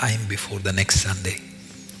 one more time before the next Sunday,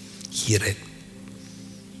 hear it.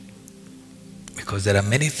 Because there are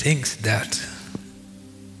many things that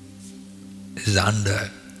is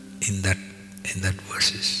under in that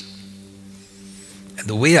verses. And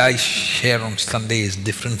the way I share on Sunday is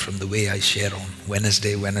different from the way I share on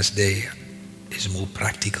Wednesday. Wednesday is more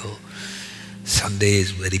practical. Sunday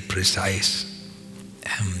is very precise.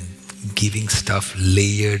 Giving stuff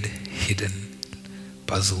layered, hidden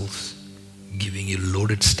puzzles, giving you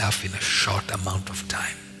loaded stuff in a short amount of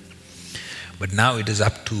time. But now it is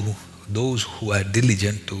up to those who are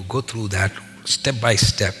diligent to go through that step by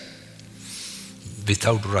step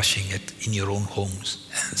without rushing it in your own homes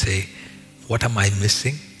and say, what am I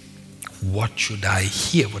missing? What should I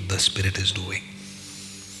hear what the Spirit is doing?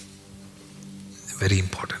 Very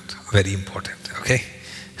important, okay?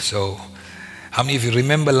 So, how many of you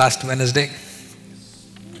remember last Wednesday?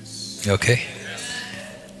 Okay.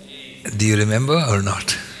 Do you remember or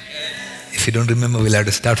not? If you don't remember, we'll have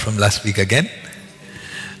to start from last week again.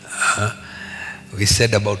 We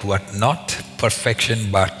said about what? Not perfection,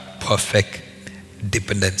 but perfect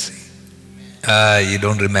dependency. You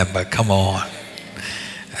don't remember, come on.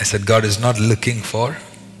 I said God is not looking for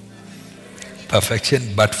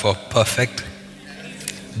perfection, but for perfect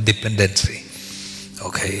dependency.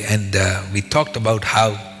 Okay, and we talked about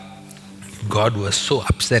how God was so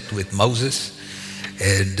upset with Moses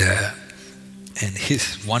and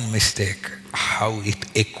his one mistake, how it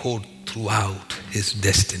echoed throughout his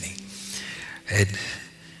destiny. And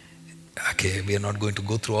okay, we are not going to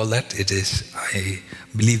go through all that. I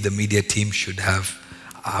believe the media team should have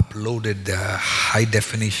uploaded the high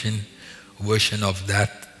definition version of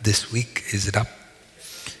that this week. Is it up?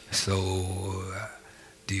 So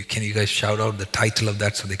can you guys shout out the title of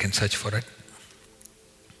that so they can search for it?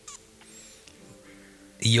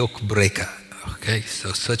 Yoke breaker. Okay,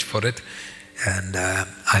 so search for it. And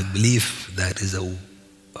I believe that is a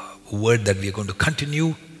word that we are going to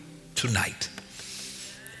continue tonight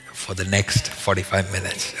for the next 45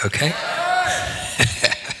 minutes. Okay?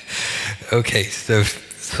 Okay, so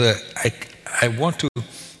I want to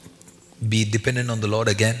be dependent on the Lord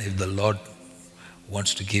again. If the Lord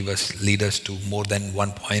wants to give us, lead us to more than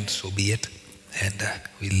one point, so be it. And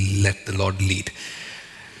we let the Lord lead.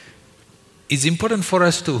 It's important for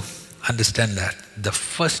us to understand that the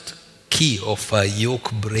first key of a yoke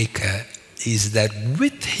breaker is that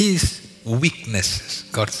with his weaknesses,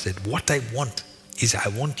 God said, what I want is I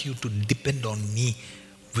want you to depend on me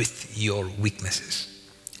with your weaknesses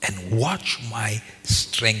and watch my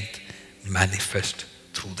strength manifest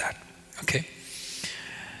through that. Okay?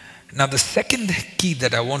 Now the second key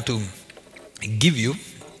that I want to give you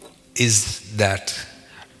is that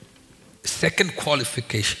second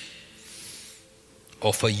qualification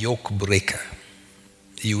of a yoke breaker.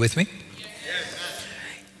 Are you with me? Yes.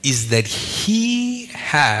 Is that he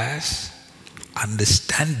has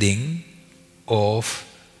understanding of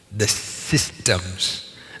the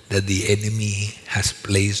systems that the enemy has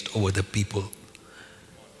placed over the people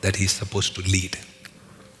that he's supposed to lead.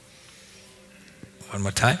 One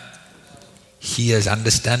more time. He has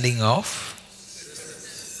understanding of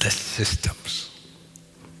the systems.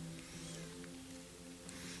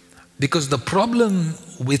 Because the problem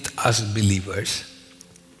with us believers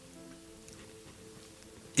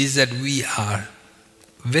is that we are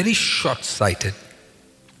very short-sighted.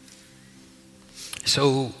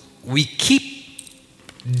 So we keep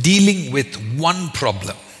dealing with one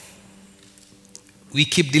problem. We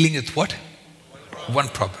keep dealing with what? One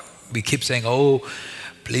problem. We keep saying, oh,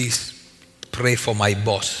 please pray for my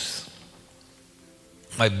boss.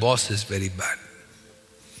 My boss is very bad.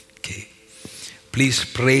 Okay. Please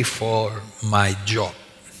pray for my job.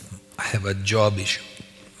 I have a job issue.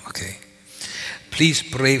 Okay. Please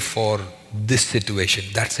pray for this situation,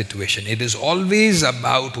 that situation. It is always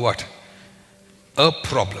about what? A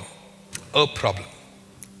problem. A problem.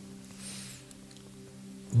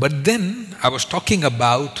 But then I was talking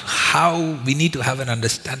about how we need to have an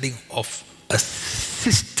understanding of a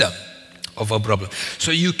system of a problem.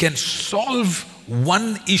 So you can solve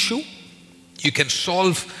one issue, you can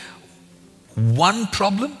solve one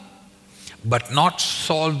problem, but not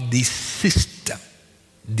solve the system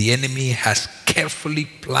the enemy has carefully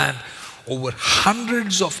planned over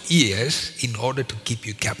hundreds of years in order to keep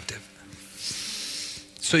you captive.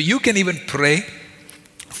 So you can even pray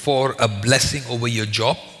for a blessing over your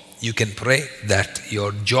job. You can pray that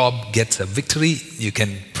your job gets a victory. You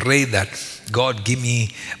can pray that God give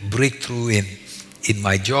me breakthrough in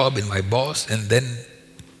my job, in my boss, and then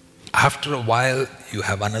after a while you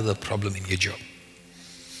have another problem in your job.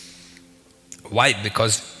 Why?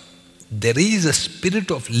 Because there is a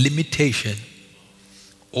spirit of limitation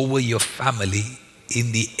over your family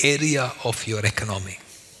in the area of your economy.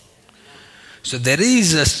 So there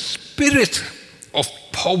is a spirit of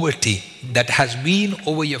poverty that has been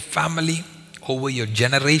over your family, over your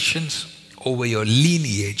generations, over your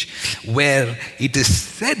lineage, where it is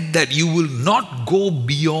said that you will not go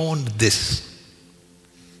beyond this.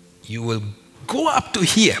 You will go up to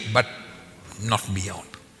here, but not beyond.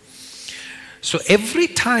 So every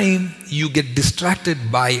time you get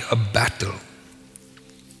distracted by a battle,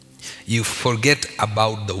 you forget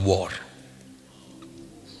about the war.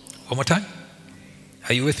 One more time.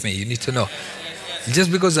 Are you with me? You need to know.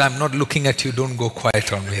 Just because I'm not looking at you, don't go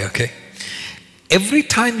quiet on me, okay? Every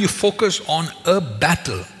time you focus on a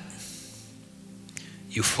battle,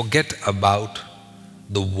 you forget about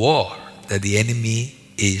the war that the enemy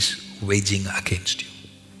is waging against you.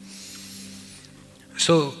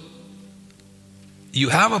 So, you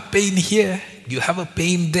have a pain here, you have a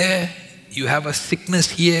pain there, you have a sickness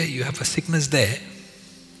here, you have a sickness there.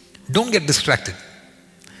 Don't get distracted.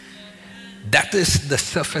 That is the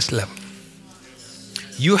surface level.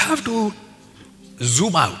 You have to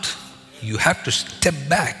zoom out. You have to step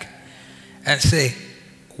back and say,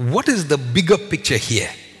 what is the bigger picture here?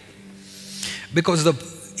 Because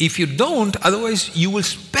if you don't, otherwise you will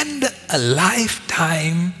spend a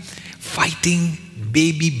lifetime fighting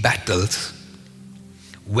baby battles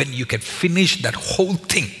when you can finish that whole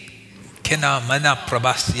thing. Kena mana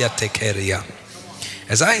prabhasya tekeria.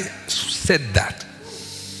 As I said that,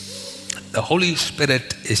 the Holy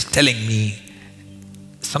Spirit is telling me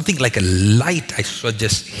something like a light I saw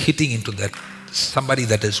just hitting into that somebody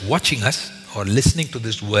that is watching us or listening to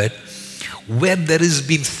this word, where there has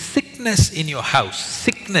been sickness in your house.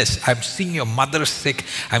 Sickness. I'm seeing your mother sick.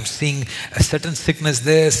 I'm seeing a certain sickness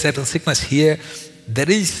there, certain sickness here. There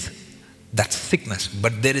is that sickness,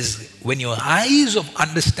 but there is, when your eyes of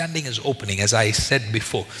understanding is opening, as I said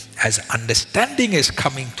before, as understanding is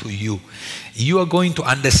coming to you, you are going to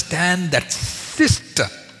understand that system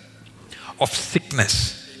of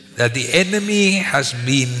sickness, that the enemy has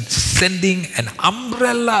been sending an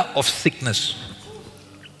umbrella of sickness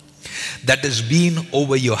that has been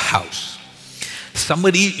over your house.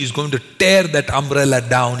 Somebody is going to tear that umbrella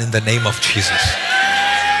down in the name of Jesus.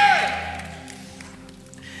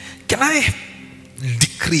 Can I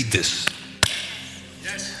decree this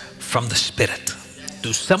from the Spirit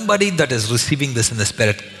to somebody that is receiving this in the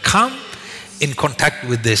Spirit? Come in contact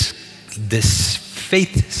with this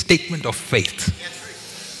faith, statement of faith.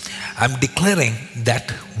 I'm declaring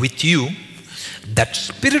that with you, that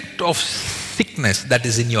spirit of sickness that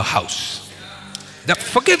is in your house. That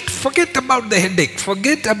forget about the headache.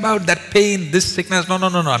 Forget about that pain, this sickness. No.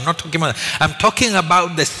 I'm not talking about that. I'm talking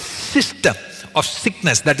about the system of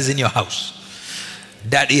sickness that is in your house.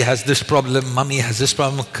 Daddy has this problem, mommy has this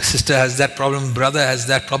problem, sister has that problem, brother has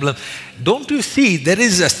that problem. Don't you see there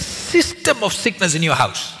is a system of sickness in your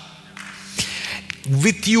house?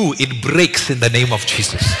 With you, it breaks in the name of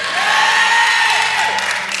Jesus.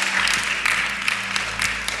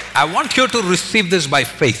 I want you to receive this by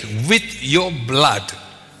faith. With your blood,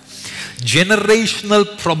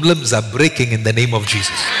 generational problems are breaking in the name of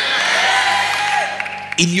Jesus.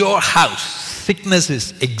 In your house, sickness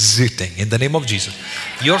is exiting in the name of Jesus.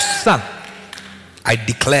 Your son, I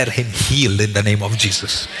declare him healed in the name of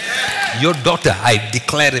Jesus. Your daughter, I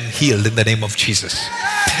declare him healed in the name of Jesus.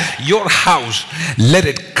 Your house, let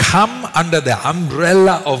it come under the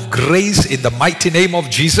umbrella of grace in the mighty name of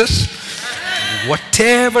Jesus.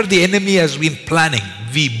 Whatever the enemy has been planning,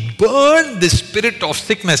 we burn the spirit of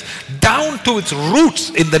sickness down to its roots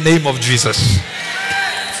in the name of Jesus.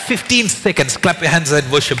 15 seconds, clap your hands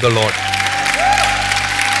and worship the Lord.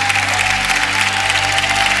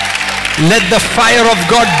 Let the fire of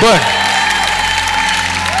God burn.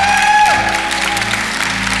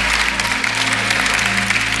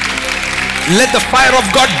 Let the fire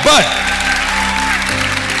of God burn.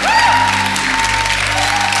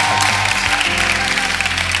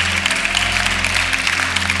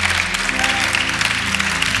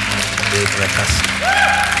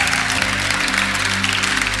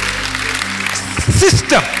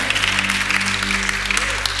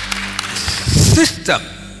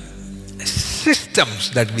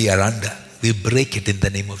 Systems that we are under, we break it in the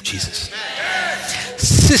name of Jesus.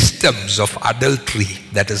 Systems of adultery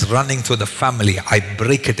that is running through the family, I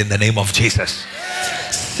break it in the name of Jesus.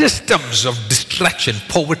 Systems of distraction,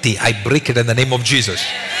 poverty, I break it in the name of Jesus.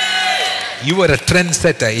 You are a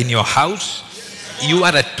trendsetter in your house. You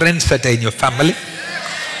are a trendsetter in your family.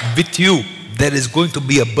 With you, there is going to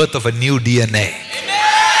be a birth of a new DNA.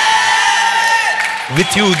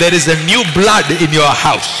 With you, there is a new blood in your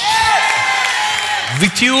house.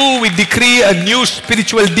 With you, we decree a new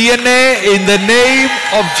spiritual DNA in the name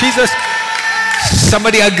of Jesus.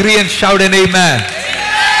 Somebody agree and shout an amen.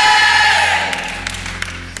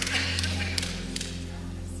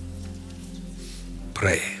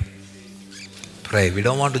 Pray. Pray. We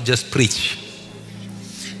don't want to just preach.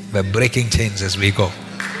 We're breaking chains as we go.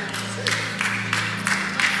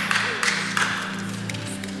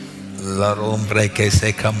 La rombre que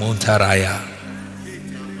se camuntaraya.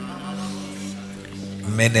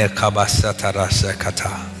 Mene kabasa tarasa kata.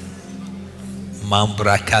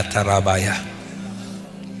 Mambra katarabaya.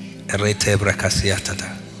 Rete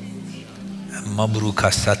brakasiatada.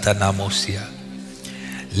 Mabruka satanamosia.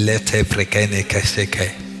 Lete prekene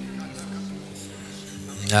keseke.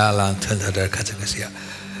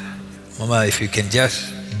 Mama, if you can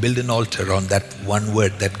just build an altar on that one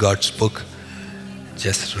word that God spoke,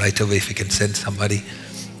 just right away, if you can send somebody.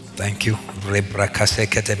 Thank you.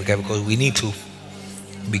 Because we need to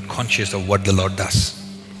be conscious of what the Lord does.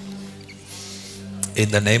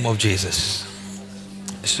 In the name of Jesus.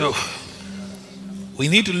 So, we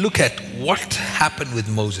need to look at what happened with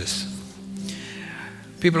Moses.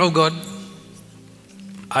 People of God,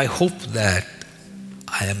 I hope that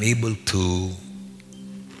I am able to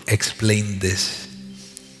explain this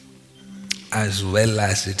as well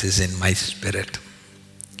as it is in my spirit.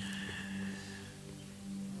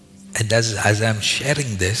 And as I'm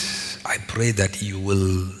sharing this, I pray that you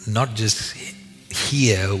will not just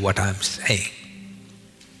hear what I'm saying,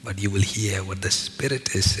 but you will hear what the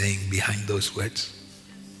Spirit is saying behind those words.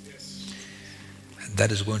 Yes. And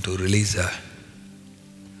that is going to release a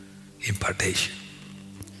impartation.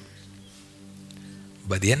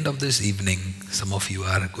 By the end of this evening, some of you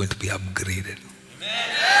are going to be upgraded.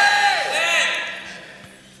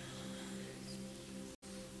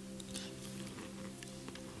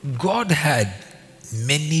 God had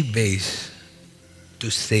many ways to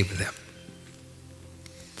save them.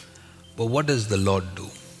 But what does the Lord do?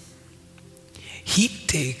 He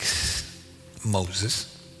takes Moses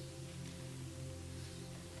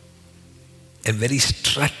and very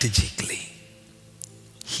strategically,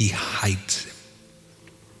 he hides him.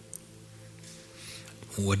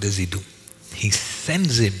 What does he do? He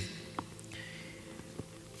sends him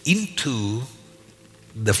into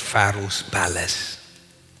the Pharaoh's palace.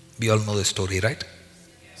 We all know the story, right?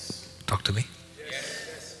 Yes. Talk to me.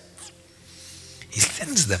 Yes. He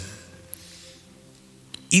sends them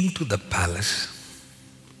into the palace.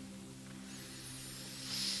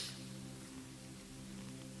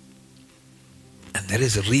 And there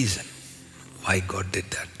is a reason why God did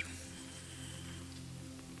that.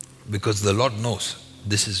 Because the Lord knows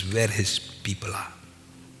this is where His people are.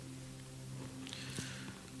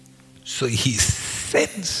 So He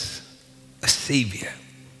sends a Savior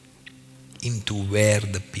into where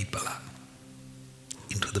the people are,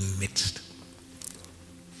 into the midst.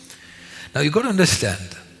 Now you've got to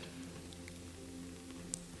understand,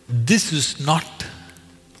 this is not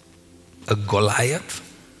a Goliath.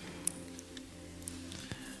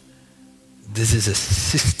 This is a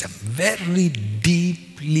system, very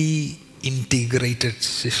deeply integrated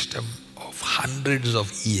system of hundreds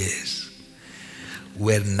of years,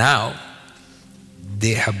 where now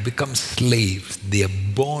they have become slaves. They are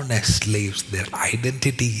born as slaves. Their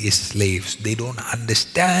identity is slaves. They don't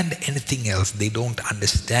understand anything else. They don't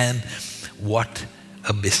understand what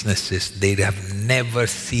a business is. They have never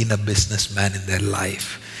seen a businessman in their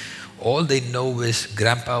life. All they know is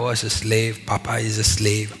grandpa was a slave, papa is a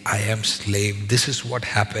slave, I am slave. This is what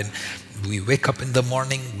happened. We wake up in the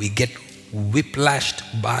morning, we get whiplashed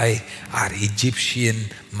by our Egyptian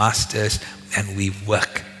masters and we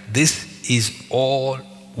work. This is all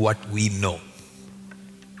what we know.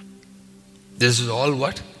 This is all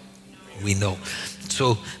what we know.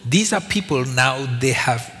 So these are people now,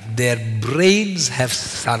 their brains have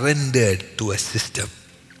surrendered to a system.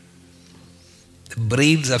 The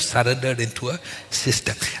brains have surrendered into a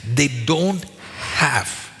system. They don't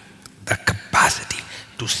have the capacity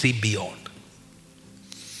to see beyond.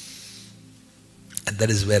 And that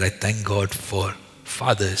is where I thank God for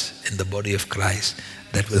fathers in the body of Christ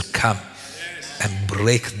that will come and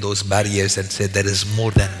break those barriers and say there is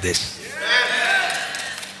more than this.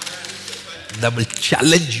 That will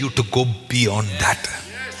challenge you to go beyond that.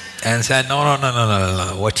 And say, no.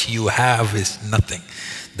 What you have is nothing.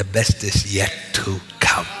 The best is yet to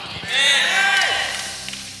come.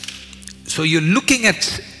 So you're looking at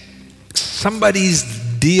somebody's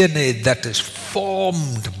DNA that is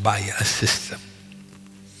formed by a system.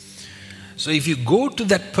 So if you go to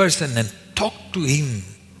that person and talk to him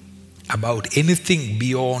about anything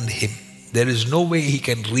beyond him, there is no way he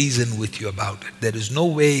can reason with you about it. There is no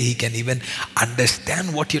way he can even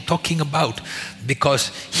understand what you're talking about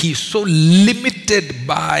because he's so limited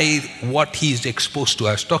by what he's exposed to.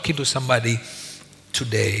 I was talking to somebody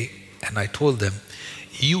today and I told them,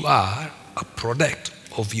 you are a product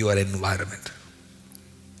of your environment.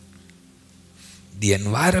 The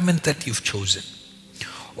environment that you've chosen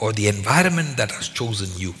or the environment that has chosen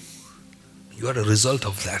you, you are a result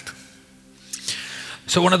of that.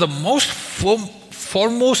 So one of the most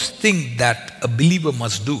foremost thing that a believer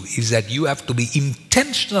must do is that you have to be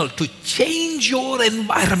intentional to change your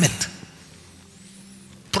environment.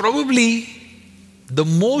 Probably the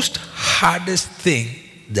most hardest thing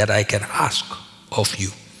that I can ask of you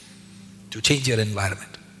to change your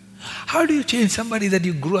environment. How do you change somebody that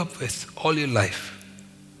you grew up with all your life?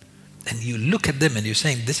 And you look at them and you're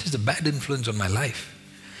saying, this is a bad influence on my life.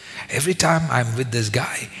 Every time I'm with this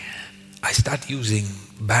guy, I start using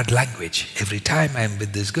bad language. Every time I'm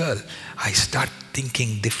with this girl, I start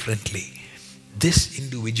thinking differently. This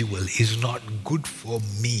individual is not good for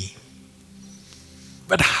me.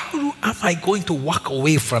 But how am I going to walk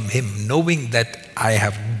away from him knowing that I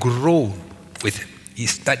have grown with him? He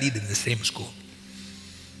studied in the same school.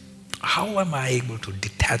 How am I able to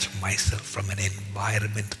detach myself from an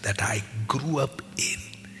environment that I grew up in?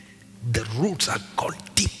 The roots are gone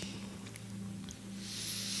deep.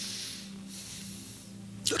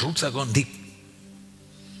 The roots are gone deep.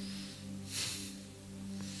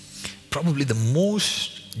 Probably the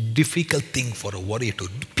most difficult thing for a warrior to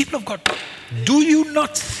do. People of God, do you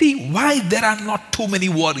not see why there are not too many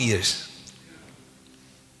warriors?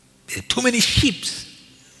 There are too many sheep,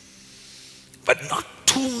 but not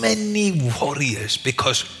too many warriors.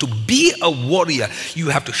 Because to be a warrior, you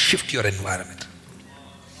have to shift your environment.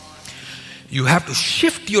 You have to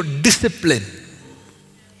shift your discipline.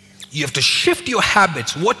 You have to shift your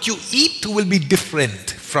habits. What you eat will be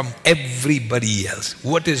different from everybody else.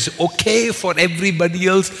 What is okay for everybody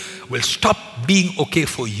else will stop being okay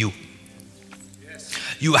for you.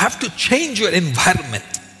 You have to change your environment.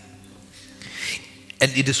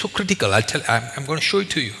 And it is so critical. I'm going to show it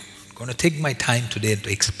to you. I'm going to take my time today to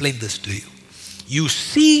explain this to you. You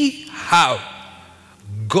see how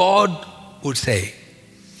God would say,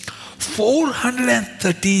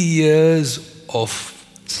 430 years of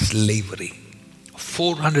slavery,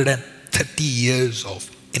 430 years of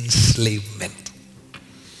enslavement.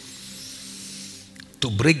 To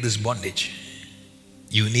break this bondage,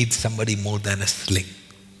 you need somebody more than a sling.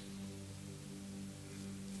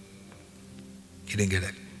 You didn't get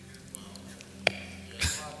it?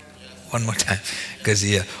 One more time, because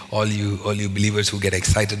all you believers who get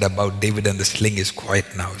excited about David and the sling is quiet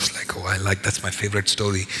now. It's like, oh, that's my favorite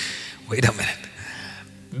story. Wait a minute.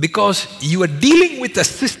 Because you are dealing with a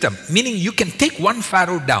system, meaning you can take one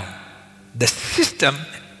Pharaoh down. The system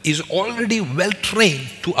is already well trained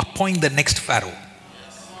to appoint the next Pharaoh.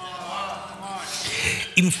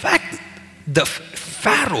 In fact, the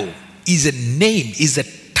Pharaoh is a name, is a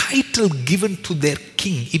title given to their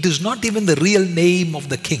king. It is not even the real name of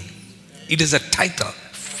the king. It is a title.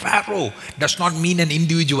 Pharaoh does not mean an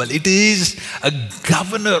individual. It is a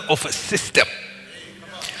governor of a system.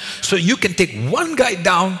 So you can take one guy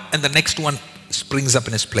down and the next one springs up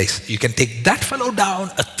in his place. You can take that fellow down,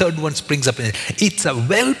 a third one springs up in it. It's a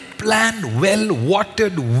well-planned,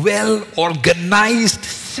 well-watered, well-organized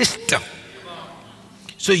system.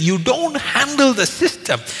 So you don't handle the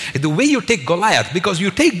system the way you take Goliath, because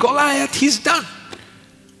you take Goliath, he's done.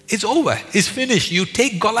 It's over. It's finished. You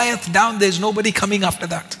take Goliath down, there's nobody coming after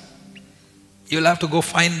that. You'll have to go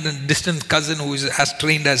find a distant cousin who has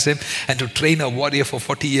trained as him, and to train a warrior for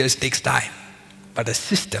 40 years takes time. But a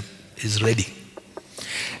system is ready.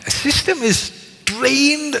 A system is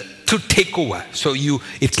trained to take over. So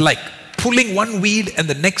it's like pulling one weed, and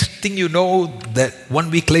the next thing you know, that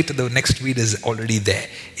 1 week later, the next weed is already there.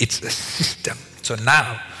 It's a system. So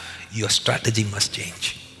now, your strategy must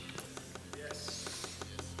change.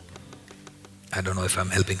 I don't know if I'm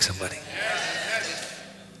helping somebody.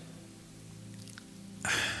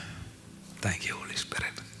 Thank you, Holy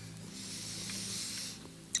Spirit.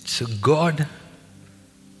 So God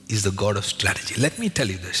is the God of strategy. Let me tell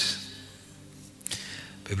you this.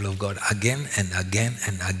 People of God, again and again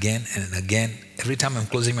and again and again, every time I'm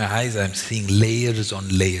closing my eyes, I'm seeing layers on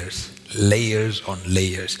layers, layers on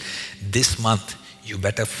layers. This month, you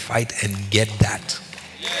better fight and get that.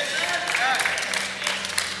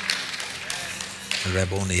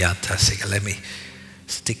 Let me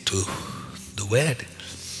stick to the word.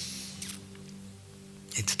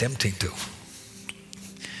 It's tempting to.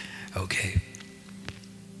 Okay.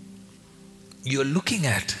 You're looking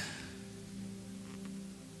at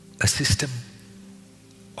a system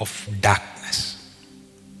of darkness.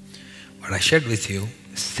 What I shared with you,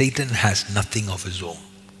 Satan has nothing of his own.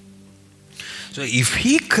 So if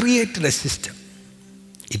he created a system,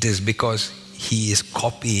 it is because he is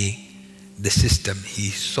copying the system he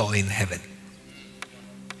saw in heaven.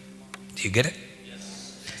 Do you get it?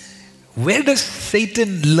 Where does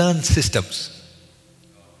Satan learn systems?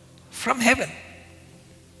 From heaven.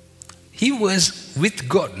 He was with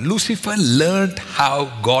God. Lucifer learned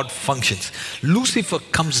how God functions. Lucifer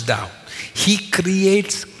comes down. He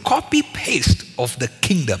creates copy-paste of the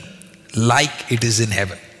kingdom like it is in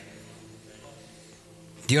heaven.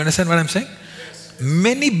 Do you understand what I'm saying?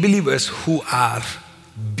 Many believers who are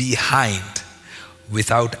behind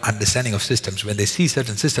without understanding of systems, when they see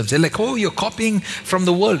certain systems, they're like, oh, you're copying from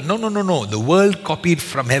the world. No. The world copied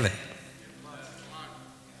from heaven.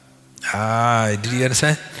 Did you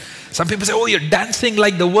understand? Some people say, oh, you're dancing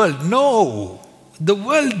like the world. No, the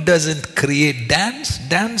world doesn't create dance.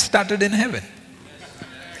 Dance started in heaven.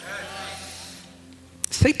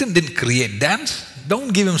 Satan didn't create dance.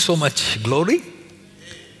 Don't give him so much glory.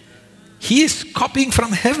 He is copying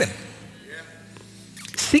from heaven.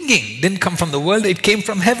 Singing didn't come from the world, it came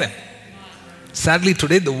from heaven. Sadly,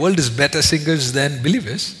 today the world is better singers than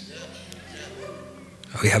believers.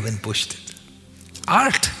 We haven't pushed it.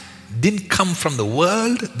 Art didn't come from the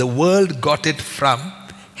world got it from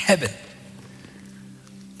heaven.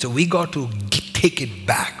 So we got to take it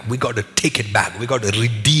back. We got to take it back. We got to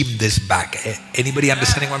redeem this back. Anybody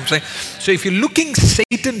understanding what I'm saying? So if you're looking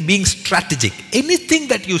Satan being strategic, anything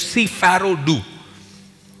that you see Pharaoh do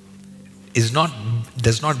does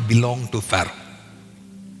not belong to Pharaoh.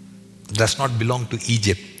 Does not belong to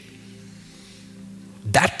Egypt.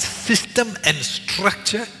 That system and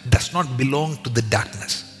structure does not belong to the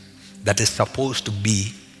darkness. That is supposed to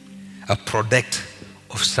be a product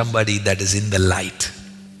of somebody that is in the light.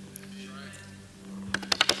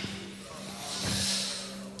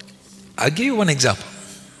 I'll give you one example.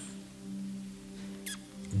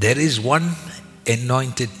 There is one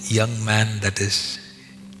anointed young man that is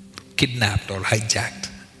kidnapped or hijacked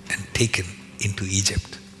and taken into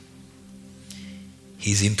Egypt.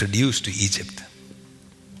 He's introduced to Egypt.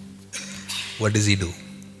 What does he do?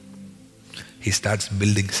 He starts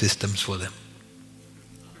building systems for them.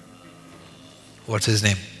 What's his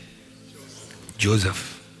name?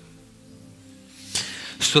 Joseph.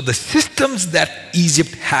 So the systems that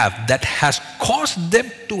Egypt have that has caused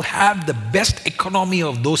them to have the best economy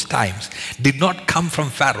of those times did not come from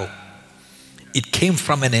Pharaoh. It came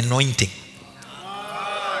from an anointing.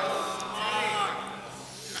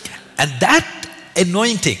 And that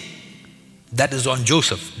anointing that is on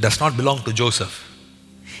Joseph does not belong to Joseph.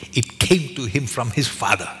 It came to him from his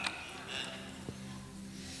father.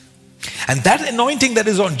 And that anointing that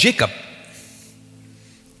is on Jacob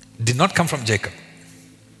did not come from Jacob.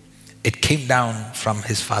 It came down from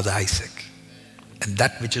his father Isaac. And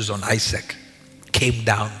that which is on Isaac came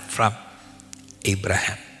down from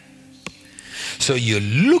Abraham. So you're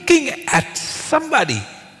looking at somebody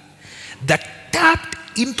that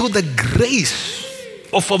tapped into the grace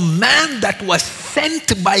of a man that was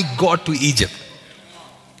sent by God to Egypt.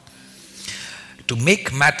 To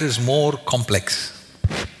make matters more complex,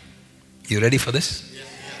 You ready for this?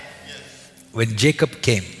 When Jacob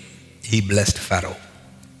came, he blessed Pharaoh.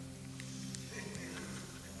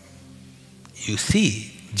 You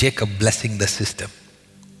see Jacob blessing the system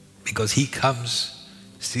because he comes,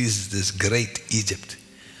 sees this great Egypt.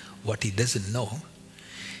 What he doesn't know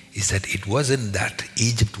is that it wasn't that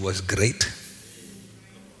Egypt was great.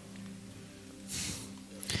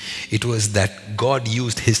 It was that God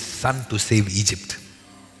used his son to save Egypt.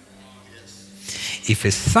 If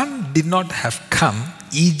his son did not have come,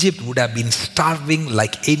 Egypt would have been starving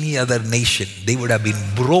like any other nation. They would have been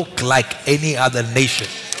broke like any other nation.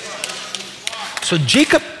 So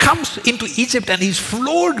Jacob comes into Egypt and he's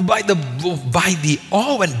floored by the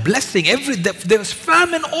awe and blessing. There was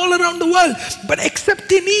famine all around the world, but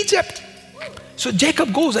except in Egypt. So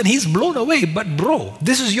Jacob goes and he's blown away. But bro,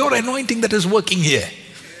 this is your anointing that is working here.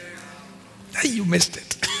 You missed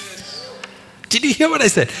it. Did you hear what I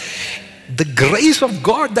said? The grace of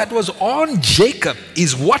God that was on Jacob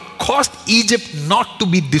is what caused Egypt not to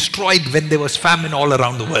be destroyed when there was famine all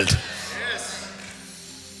around the world.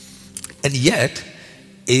 And yet,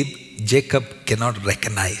 Jacob cannot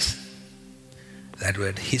recognize that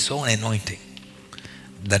word, his own anointing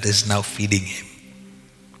that is now feeding him.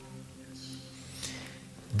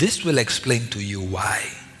 This will explain to you why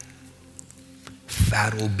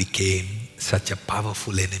Pharaoh became such a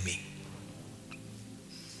powerful enemy.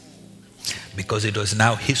 Because it was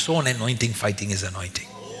now his own anointing fighting his anointing.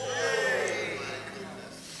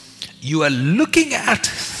 You are looking at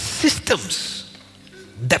systems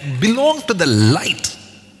that belong to the light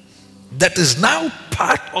that is now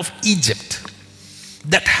part of Egypt,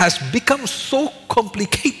 that has become so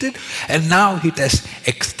complicated, and now it has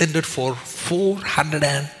extended for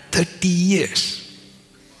 430 years.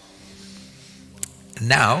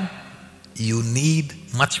 Now you need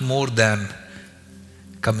much more than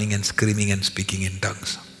coming and screaming and speaking in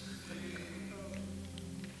tongues.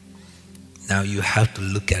 Now you have to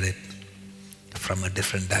look at it from a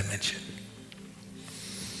different dimension.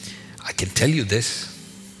 I can tell you this,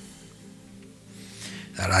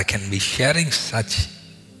 that I can be sharing such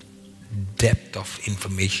depth of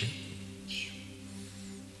information,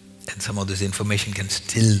 and some of this information can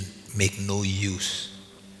still make no use.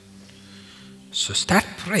 So start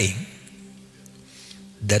praying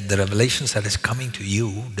that the revelations that is coming to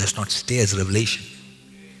you does not stay as revelation,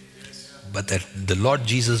 but that the Lord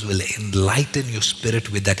Jesus will enlighten your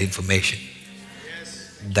spirit with that information.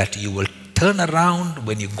 That you will turn around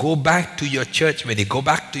when you go back to your church, when you go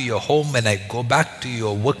back to your home, when I go back to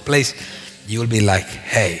your workplace, you will be like,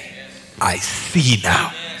 hey, I see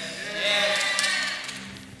now.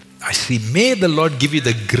 I see. May the Lord give you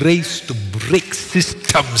the grace to break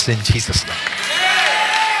systems in Jesus' name.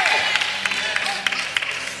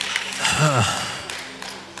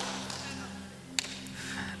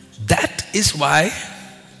 That is why,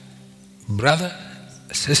 brother,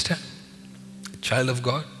 sister, child of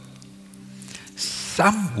God,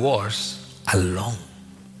 some wars are long.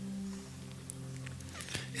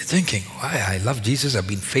 You're thinking, why? I love Jesus, I've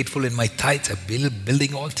been faithful in my tithes, I've been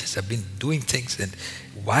building altars, I've been doing things, and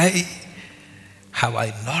why have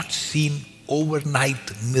I not seen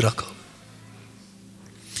overnight miracle?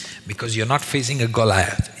 Because you're not facing a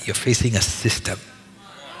Goliath, you're facing a system.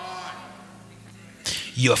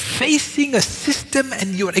 You're facing a system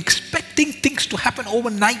and you're expecting things to happen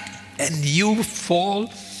overnight, and you fall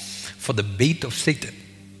for the bait of Satan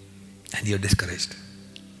and you're discouraged.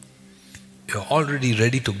 You're already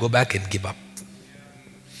ready to go back and give up.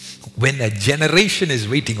 When a generation is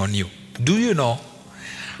waiting on you, do you know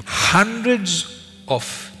hundreds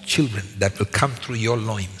of children that will come through your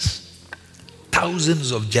loins,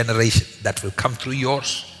 thousands of generations that will come through your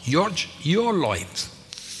loins,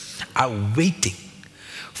 are waiting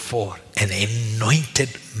for an anointed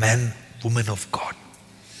man, woman of God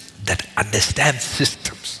that understands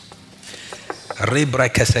systems.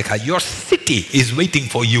 Your city is waiting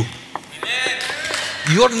for you.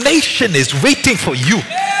 Your nation is waiting for you.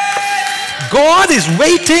 God is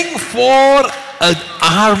waiting for an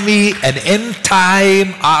army, an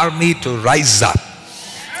end-time army to rise up.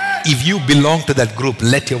 If you belong to that group,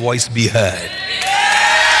 let your voice be heard.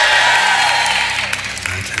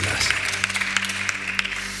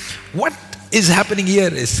 What is happening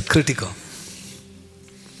here is critical.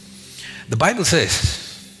 The Bible says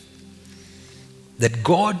that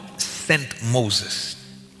God sent Moses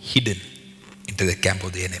hidden into the camp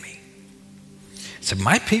of the enemy. So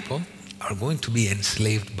my people are going to be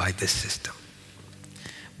enslaved by this system.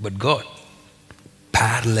 But God,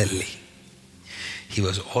 parallelly, He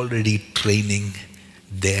was already training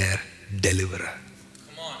their deliverer.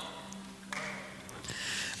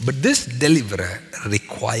 But this deliverer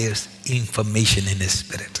requires information in his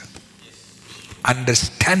spirit.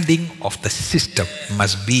 Understanding of the system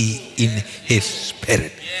must be in his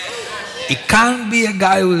spirit. It can't be a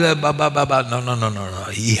guy who's a ba. No.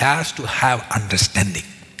 He has to have understanding.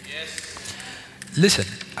 Listen,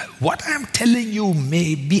 what I am telling you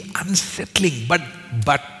may be unsettling, but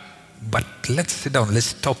let's sit down.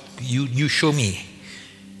 Let's talk. You show me.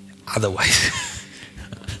 Otherwise,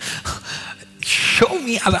 show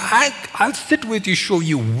me. I'll sit with you. Show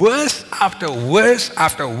you verse after verse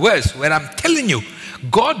after verse where I'm telling you,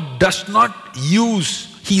 God does not use.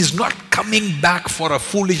 He is not coming back for a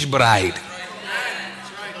foolish bride.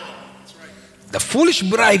 The foolish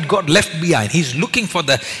bride God left behind. He's looking for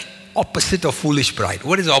the opposite of foolish bride.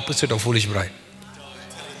 What is the opposite of foolish bride?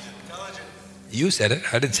 You said it.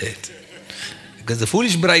 I didn't say it. Because the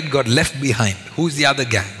foolish bride got left behind. Who's the other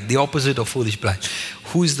gang? The opposite of foolish bride.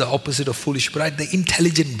 Who is the opposite of foolish bride? The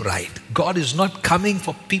intelligent bride. God is not coming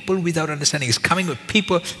for people without understanding. He's coming with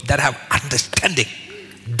people that have understanding,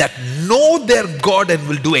 that know their God and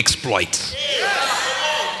will do exploits.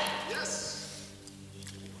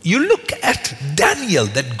 You look at Daniel,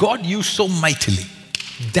 that God used so mightily.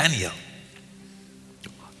 Daniel.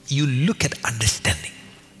 You look at understanding.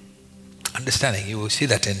 Understanding. You will see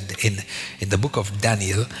that in the book of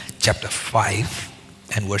Daniel, chapter 5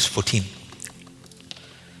 and verse 14.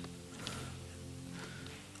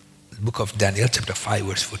 The book of Daniel, chapter 5,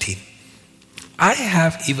 verse 14. I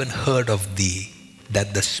have even heard of thee,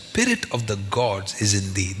 that the spirit of the gods is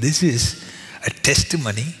in thee. This is a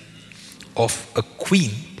testimony of a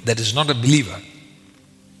queen that is not a believer.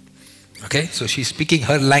 Okay, so she's speaking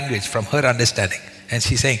her language from her understanding. And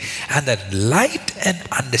she's saying, and that light and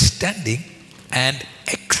understanding and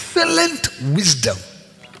excellent wisdom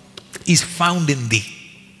is found in thee.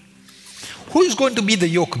 Who is going to be the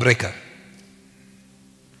yoke breaker?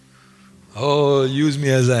 Oh, use me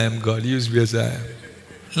as I am, God. Use me as I am.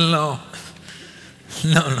 No.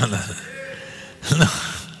 No.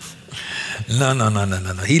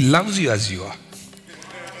 He loves you as you are.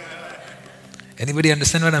 Anybody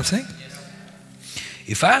understand what I'm saying?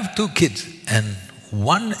 If I have 2 kids and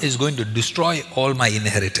one is going to destroy all my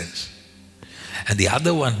inheritance and the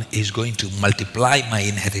other one is going to multiply my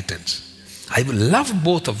inheritance, I will love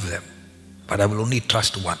both of them, but I will only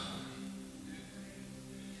trust one.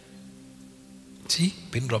 See,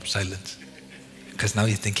 pin drop silence. Because now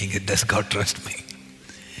you're thinking, does God trust me?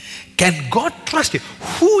 Can God trust you?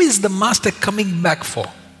 Who is the master coming back for?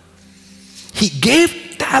 He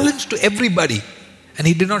gave talents to everybody. And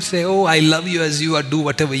he did not say, oh, I love you as you are, do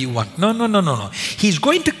whatever you want. No. He's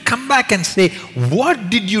going to come back and say, what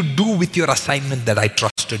did you do with your assignment that I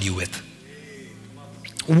trusted you with?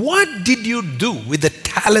 What did you do with the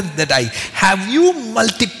talent that have you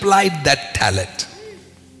multiplied that talent?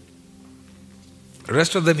 The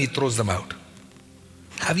rest of them, he throws them out.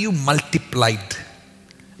 Have you multiplied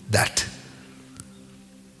that?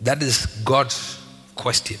 That is God's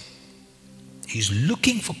question. He's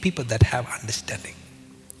looking for people that have understanding.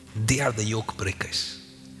 They are the yoke breakers.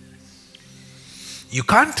 You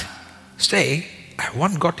can't say, I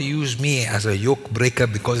want God to use me as a yoke breaker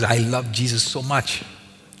because I love Jesus so much.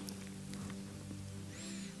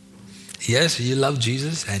 Yes, you love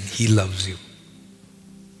Jesus and He loves you.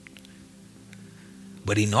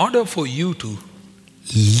 But in order for you to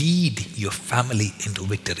lead your family into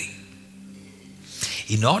victory,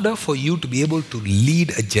 in order for you to be able to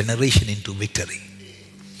lead a generation into victory,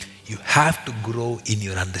 you have to grow in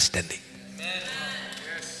your understanding.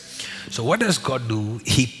 So what does God do?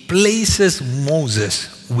 He places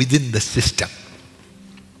Moses within the system.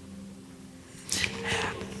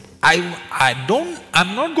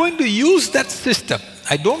 I'm not going to use that system.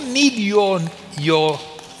 I don't need your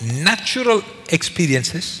natural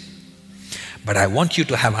experiences, but I want you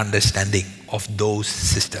to have understanding of those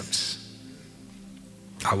systems.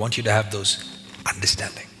 I want you to have those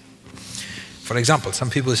understanding. For example, some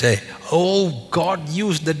people say, oh, God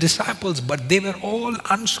used the disciples, but they were all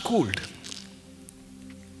unschooled.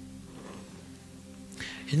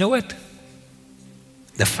 You know what?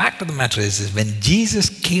 The fact of the matter is when Jesus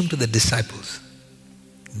came to the disciples,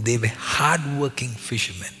 they were hard-working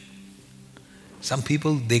fishermen. Some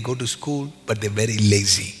people, they go to school, but they're very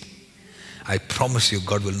lazy. I promise you,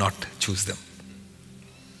 God will not choose them.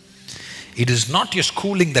 It is not your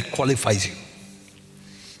schooling that qualifies you.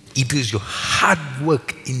 It is your hard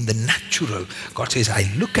work in the natural. God says,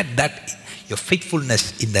 I look at that, your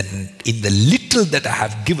faithfulness in the little that I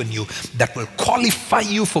have given you, that will qualify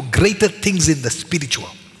you for greater things in the spiritual.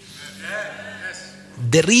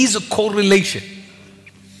 There is a correlation.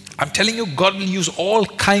 I'm telling you, God will use all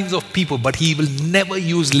kinds of people, but He will never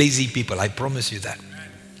use lazy people. I promise you that.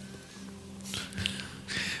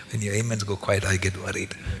 When your amens go quiet, I get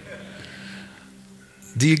worried.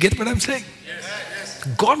 Do you get what I'm saying? Yes.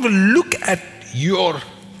 God will look at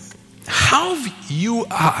how you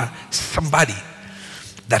are somebody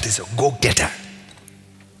that is a go-getter.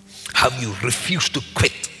 How you refuse to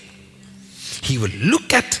quit. He will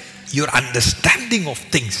look at your understanding of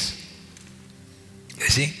things. You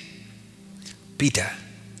see? Peter,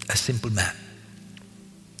 a simple man,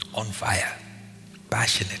 on fire,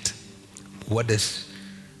 passionate. What does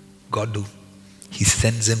God do? He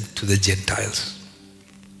sends him to the Gentiles.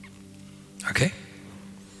 Okay?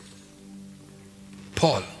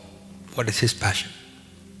 Paul, what is his passion?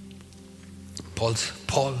 Paul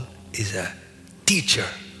is a teacher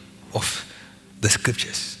of the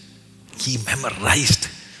scriptures. He memorized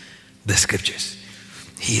the scriptures.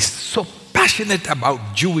 He is so passionate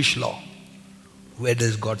about Jewish law. Where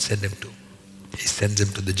does God send him to? He sends him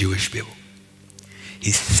to the Jewish people.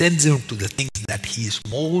 He sends him to the things that he is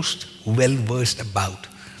most well versed about,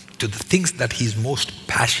 to the things that he is most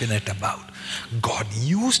passionate about. God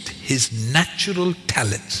used his natural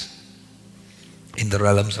talents in the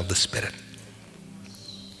realms of the Spirit.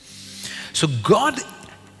 So God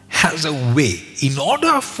has a way, in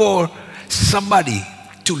order for somebody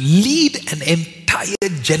to lead an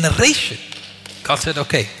entire generation, God said,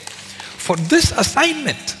 okay, for this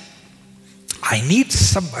assignment, I need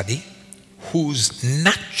somebody whose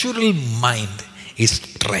natural mind is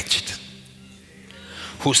stretched,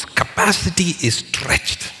 whose capacity is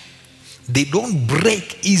stretched. They don't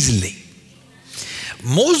break easily.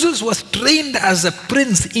 Moses was trained as a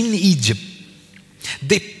prince in Egypt.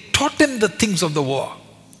 They taught him the things of the war.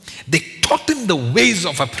 They taught him the ways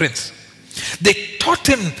of a prince. They taught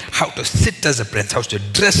him how to sit as a prince, how to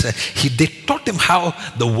dress. They taught him how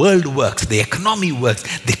the world works, the economy works.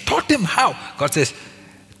 They taught him how. God says,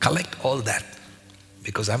 collect all that,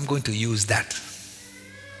 because I'm going to use that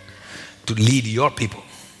to lead your people.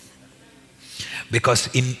 Because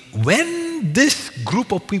when this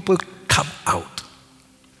group of people come out,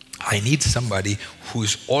 I need somebody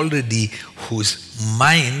whose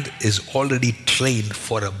mind is already trained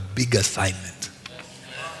for a big assignment.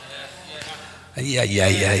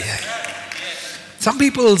 Yeah. Some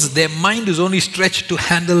people's, their mind is only stretched to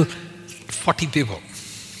handle 40 people.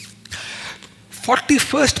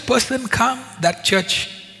 41st person come, that church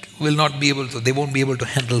will not be able to, they won't be able to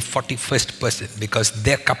handle 41st person, because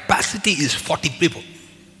their capacity is 40 people.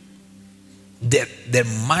 Their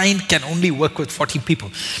mind can only work with 40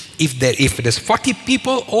 people. If it is 40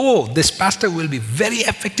 people, this pastor will be very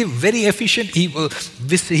effective, very efficient. He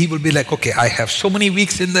will be like, okay, I have so many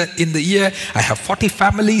weeks in the year. I have 40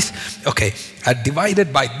 families. Okay,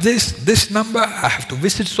 divided by this number. I have to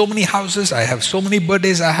visit so many houses. I have so many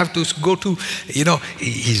birthdays I have to go to.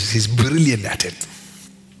 He's brilliant at it.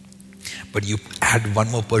 But you add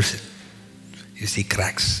one more person, you see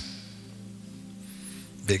cracks.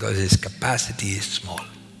 Because his capacity is small.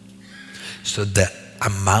 So the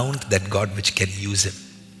amount that God which can use him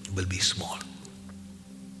will be small.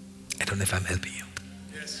 I don't know if I'm helping you.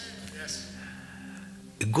 Yes.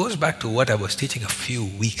 It goes back to what I was teaching a few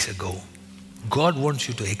weeks ago. God wants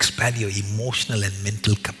you to expand your emotional and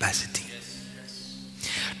mental capacity.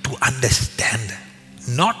 To understand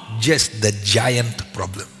not just the giant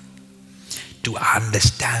problem, to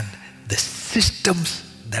understand the systems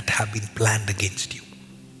that have been planned against you.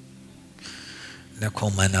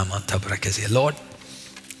 Lord,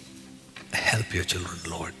 help your children,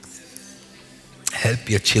 Lord. Help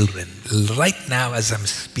your children. Right now as I'm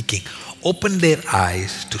speaking, open their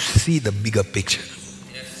eyes to see the bigger picture.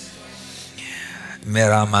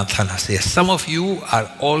 Some of you are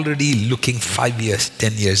already looking 5 years,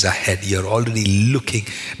 10 years ahead. You're already looking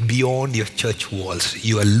beyond your church walls.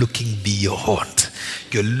 You are looking beyond.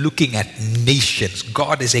 You're looking at nations.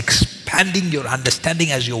 God is expanding your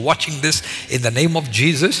understanding as you're watching this. In the name of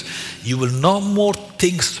Jesus, you will no more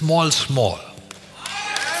think small.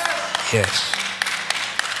 Yes.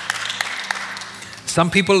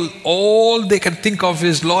 Some people, all they can think of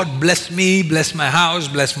is, Lord, bless me, bless my house,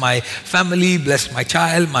 bless my family, bless my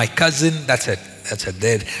child, my cousin. That's it.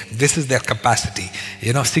 This is their capacity.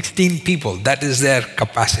 16 people, that is their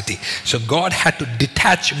capacity. So God had to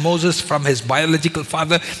detach Moses from his biological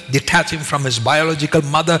father, detach him from his biological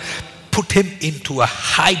mother, put him into a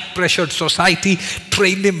high-pressured society,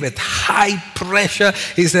 trained him with high pressure.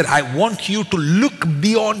 He said, I want you to look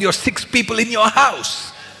beyond your 6 people in your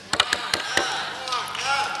house.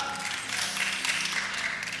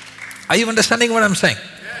 Are you understanding what I'm saying?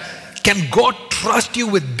 Yes. Can God trust you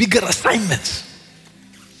with bigger assignments?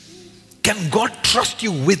 can God trust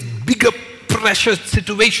you with bigger pressure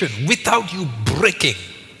situation without you breaking?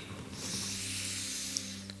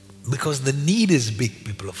 Because the need is big,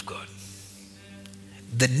 people of God.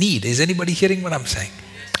 The need, is anybody hearing what I'm saying?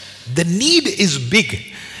 The need is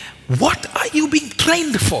big. What are you being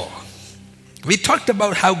trained for? We talked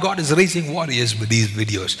about how God is raising warriors with these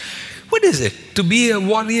videos. What is it? To be a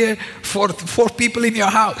warrior for 4 people in your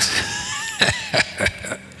house.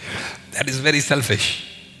 That is very selfish.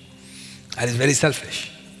 That is very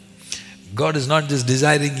selfish. God is not just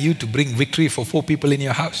desiring you to bring victory for 4 people in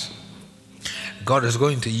your house. God is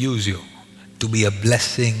going to use you to be a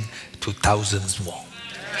blessing to thousands more.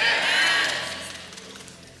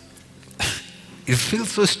 It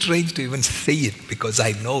feels so strange to even say it because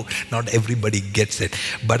I know not everybody gets it.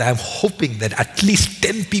 But I'm hoping that at least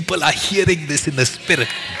 10 people are hearing this in the spirit.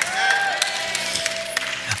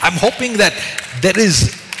 I'm hoping that there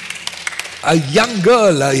is a young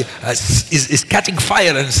girl is catching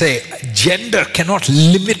fire and say, gender cannot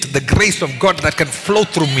limit the grace of God that can flow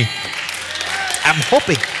through me. I'm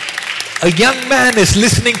hoping a young man is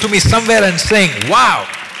listening to me somewhere and saying, wow,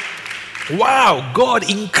 God,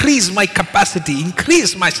 increase my capacity,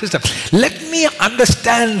 increase my system. Let me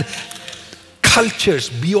understand cultures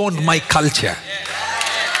beyond my culture.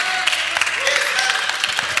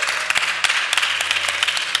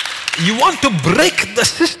 You want to break the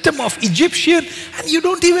system of Egyptian and you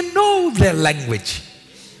don't even know their language.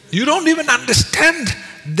 You don't even understand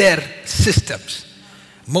their systems.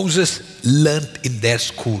 Moses learned in their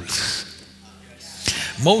schools.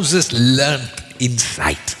 Moses learned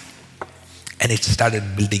inside. And it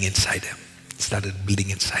started building inside him.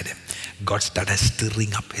 God started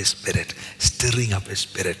stirring up his spirit.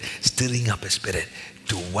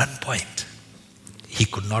 To one point, he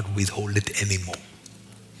could not withhold it anymore.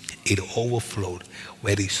 It overflowed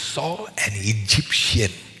where he saw an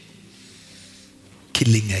Egyptian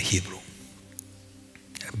killing a Hebrew,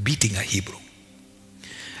 beating a Hebrew.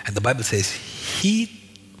 And the Bible says he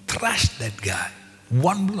thrashed that guy.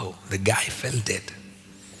 One blow, the guy fell dead.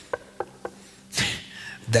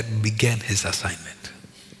 That began his assignment.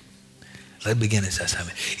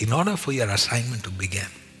 In order for your assignment to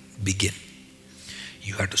begin,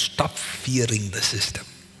 you have to stop fearing the system.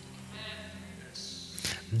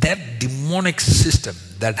 That demonic system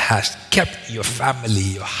that has kept your family,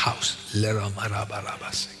 your house, you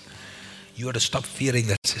have to stop fearing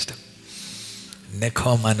that system.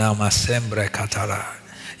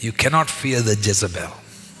 You cannot fear the Jezebel.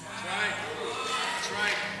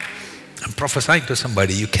 I'm prophesying to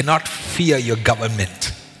somebody. You cannot fear your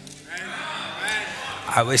government.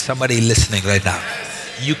 I wish somebody listening right now.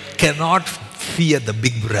 You cannot fear the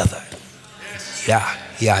big brother.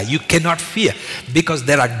 Yeah, you cannot fear because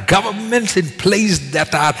there are governments in place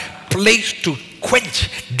that are placed to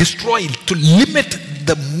quench, destroy, to limit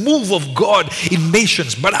the move of God in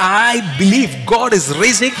nations. But I believe God is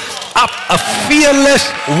raising up a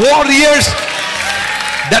fearless warriors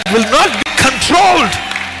that will not be controlled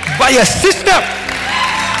by a system.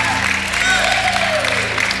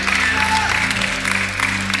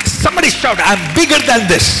 Somebody shout, I'm bigger than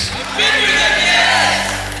this.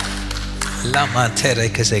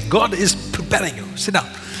 God is preparing you. Sit down.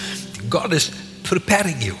 God is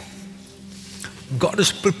preparing you.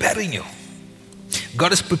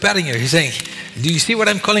 He's saying, do you see what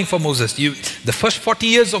I'm calling for Moses? The first 40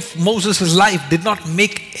 years of Moses' life did not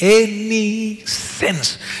make any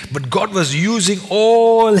sense. But God was using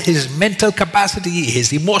all his mental capacity,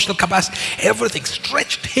 his emotional capacity, everything,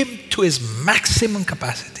 stretched him to his maximum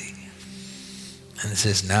capacity. And he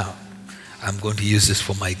says, now, I'm going to use this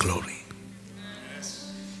for my glory.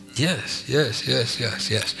 Yes.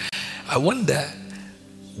 I wonder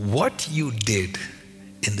what you did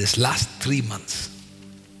in this last 3 months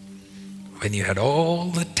when you had all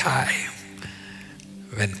the time,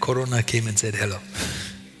 when Corona came and said hello.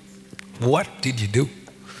 What did you do?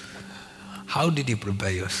 How did you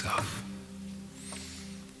prepare yourself?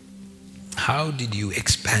 How did you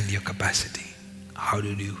expand your capacity? How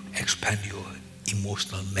did you expand your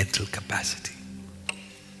emotional, mental capacity?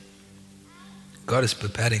 God is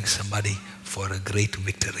preparing somebody for a great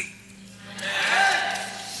victory.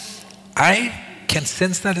 I can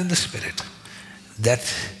sense that in the spirit, that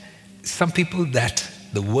some people that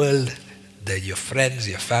the world, that your friends,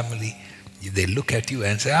 your family, they look at you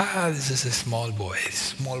and say, this is a small boy.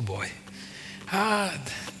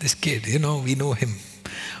 This kid, we know him,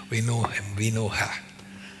 we know her.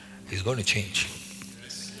 He's going to change.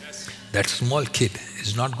 That small kid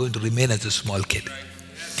is not going to remain as a small kid.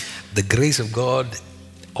 The grace of God,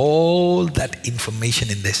 all that information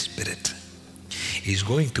in their spirit is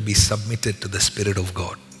going to be submitted to the Spirit of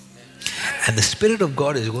God. And the Spirit of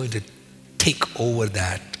God is going to take over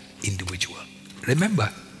that individual.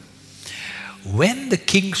 Remember, when the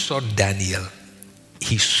king saw Daniel,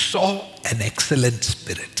 he saw an excellent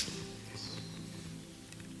spirit.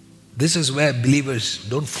 This is where believers,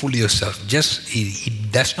 don't fool yourself.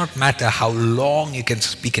 It does not matter how long you can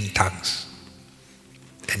speak in tongues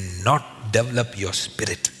and not develop your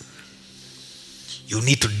spirit. You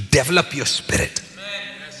need to develop your spirit.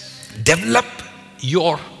 Develop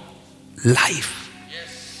your life.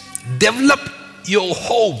 Develop your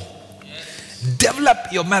home. Develop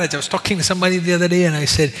your marriage. I was talking to somebody the other day and I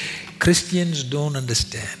said, Christians don't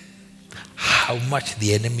understand how much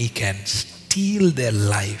the enemy can steal their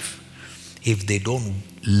life if they don't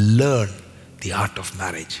learn the art of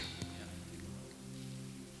marriage.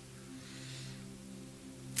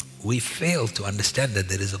 We fail to understand that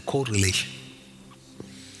there is a correlation.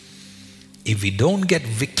 If we don't get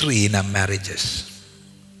victory in our marriages,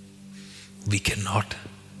 we cannot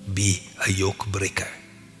be a yoke breaker.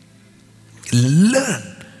 Learn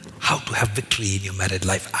how to have victory in your married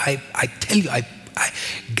life. I tell you,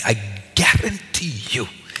 I guarantee you,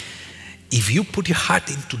 if you put your heart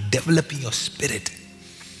into developing your spirit,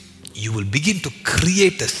 you will begin to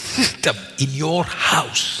create a system in your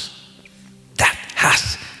house that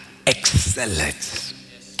has excellence.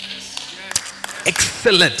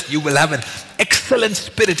 Excellent. You will have an excellent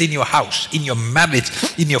spirit in your house, in your marriage,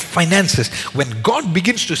 in your finances. When God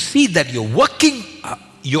begins to see that you're working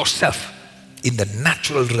yourself in the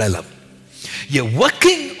natural realm, you're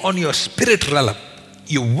working on your spirit realm,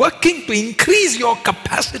 you're working to increase your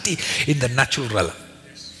capacity in the natural realm,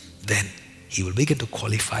 then He will begin to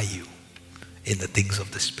qualify you in the things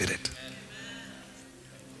of the Spirit.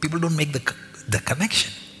 People don't make the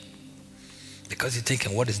connection because you're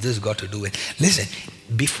thinking, what is this got to do with? Listen,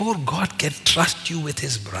 before God can trust you with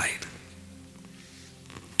His bride,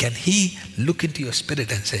 can He look into your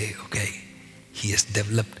spirit and say, okay, He has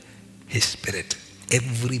developed His spirit.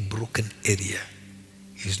 Every broken area,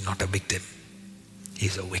 He's not a victim.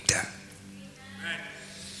 He's a victor.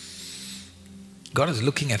 God is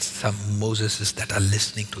looking at some Moseses that are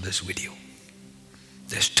listening to this video.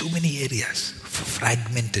 There's too many areas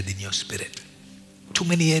fragmented in your spirit. Too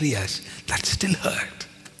many areas that still hurt.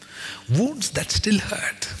 Wounds that still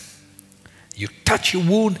hurt. You touch your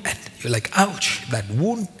wound and you're like, ouch, that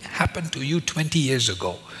wound happened to you 20 years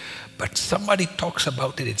ago. But somebody talks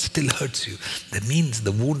about it, it still hurts you. That means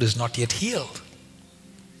the wound is not yet healed.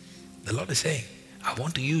 The Lord is saying, I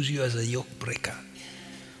want to use you as a yoke breaker.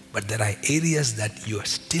 But there are areas that you are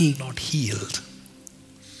still not healed.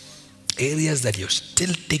 Areas that you're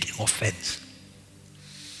still taking offense.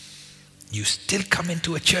 You still come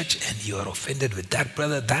into a church and you are offended with that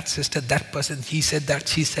brother, that sister, that person. He said that,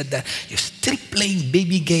 she said that. You're still playing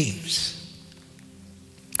baby games.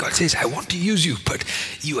 God says, I want to use you, but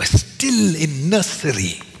you are still in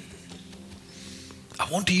nursery. I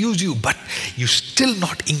want to use you, but you still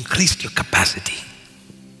not increased your capacity.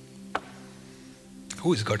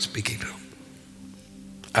 Who is God speaking to?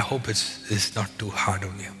 I hope it's not too hard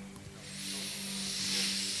on you.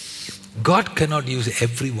 God cannot use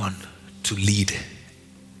everyone to lead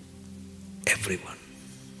everyone.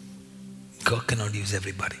 God cannot use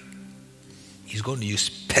everybody. He's going to use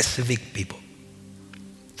specific people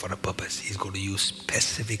for a purpose. He's going to use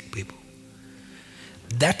specific people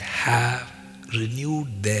that have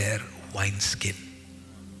renewed their wineskin,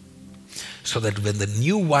 so that when the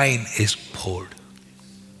new wine is poured,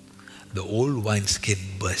 the old wineskin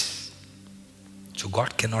bursts. So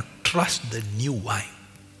God cannot trust the new wine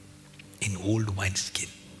in old wineskin.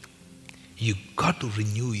 You got to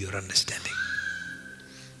renew your understanding.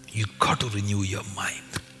 You got to renew your mind.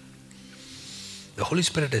 The Holy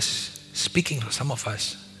Spirit is speaking to some of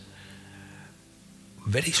us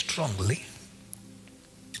very strongly.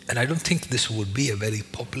 And I don't think this would be a very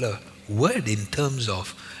popular word in terms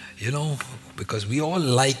of, because we all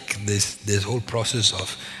like this whole process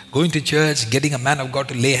of going to church, getting a man of God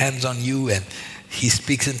to lay hands on you, and he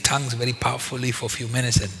speaks in tongues very powerfully for a few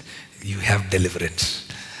minutes and you have deliverance.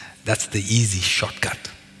 That's the easy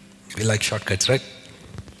shortcut. We like shortcuts, right?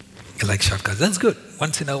 You like shortcuts. That's good.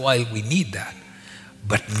 Once in a while we need that.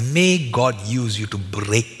 But may God use you to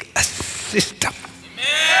break a system.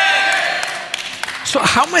 Amen. So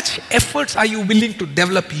how much efforts are you willing to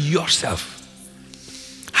develop yourself?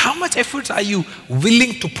 How much efforts are you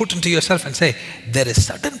willing to put into yourself and say, there is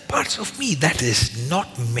certain parts of me that is not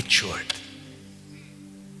matured.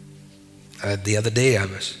 The other day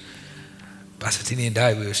Pastor Tini and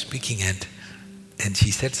I, we were speaking and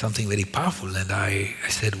she said something very powerful and I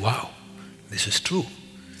said, wow, this is true.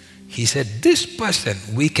 He said, this person,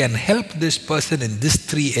 we can help this person in these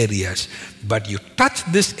 3 areas, but you touch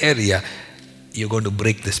this area, you're going to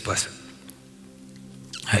break this person.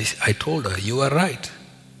 I told her, you are right.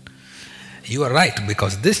 You are right,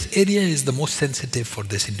 because this area is the most sensitive for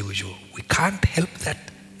this individual. We can't help that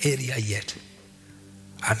area yet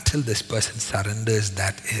until this person surrenders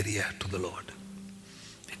that area to the Lord,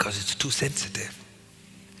 because it's too sensitive.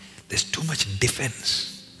 There's too much defense.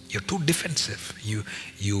 You're too defensive.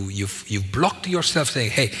 You've blocked yourself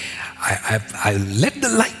saying, hey, I let the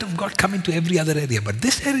light of God come into every other area, but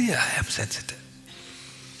this area I am sensitive.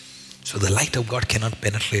 So the light of God cannot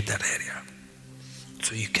penetrate that area.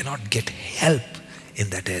 So you cannot get help in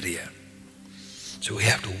that area. So we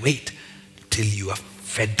have to wait till you are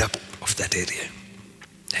fed up of that area.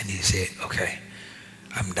 Then you say, okay,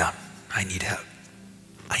 I'm done. I need help.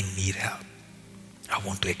 I need help. I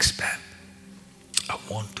want to expand. I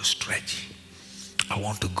want to stretch. I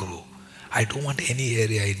want to grow. I don't want any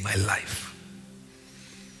area in my life.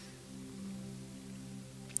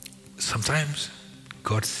 Sometimes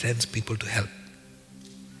God sends people to help,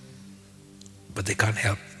 but they can't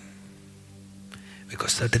help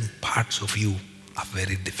because certain parts of you are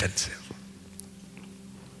very defensive.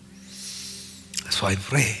 So I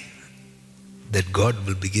pray that God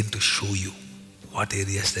will begin to show you what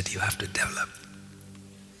areas that you have to develop,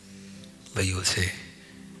 where you will say,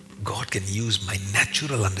 God can use my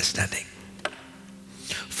natural understanding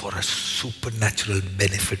for a supernatural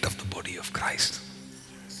benefit of the body of Christ.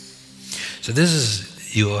 So this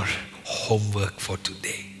is your homework for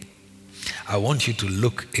today. I want you to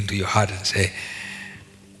look into your heart and say,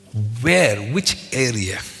 which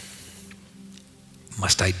area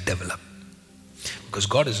must I develop? Because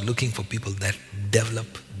God is looking for people that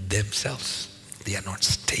develop themselves. They are not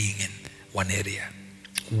staying in one area.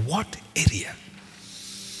 What area?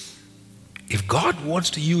 If God wants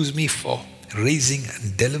to use me for raising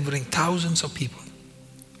and delivering thousands of people,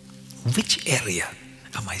 which area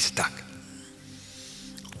am I stuck?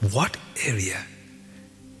 What area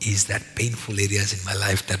is that painful areas in my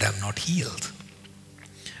life that I'm not healed?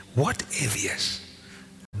 What areas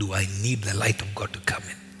do I need the light of God to come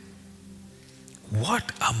in?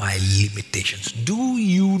 What are my limitations? Do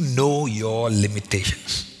you know your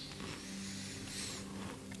limitations?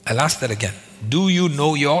 I'll ask that again. Do you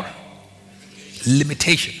know your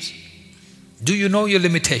limitations? Do you know your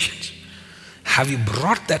limitations? Have you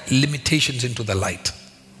brought that limitations into the light?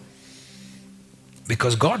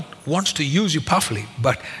 Because God wants to use you powerfully,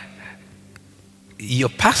 but your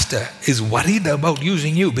pastor is worried about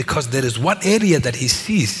using you because there is one area that he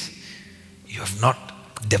sees you have not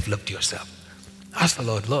developed yourself. Ask the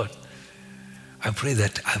Lord, Lord, I pray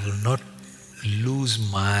that I will not lose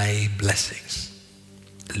my blessings,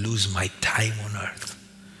 lose my time on earth,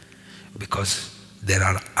 because there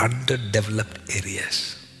are underdeveloped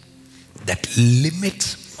areas that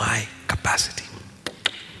limits my capacity.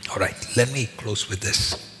 All right, let me close with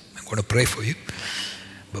this. I'm going to pray for you.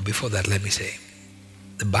 But before that, let me say,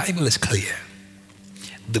 the Bible is clear.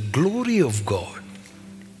 The glory of God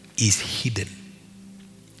is hidden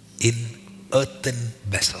in earthen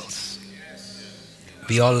vessels.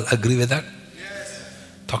 We all agree with that?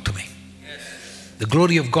 Talk to me. The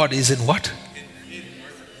glory of God is in what?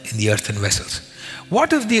 In the earthen vessels.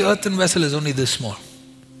 What if the earthen vessel is only this small?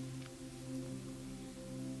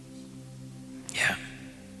 Yeah.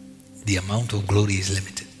 The amount of glory is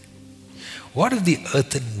limited. What if the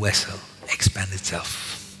earthen vessel expands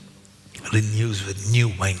itself, renews with new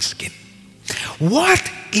wineskin?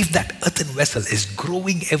 What if that earthen vessel is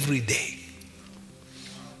growing every day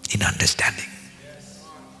in understanding?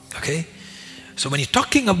 Okay? So when you're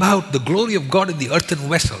talking about the glory of God in the earthen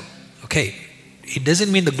vessel, okay, it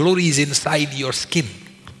doesn't mean the glory is inside your skin.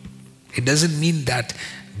 It doesn't mean that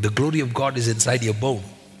the glory of God is inside your bone.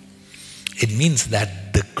 It means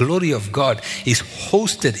that the glory of God is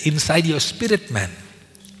hosted inside your spirit, man.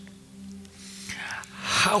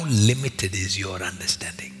 How limited is your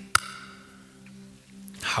understanding?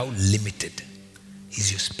 How limited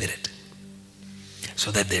is your spirit?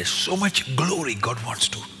 So that there's so much glory God wants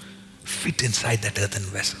to fit inside that earthen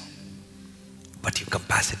vessel. But your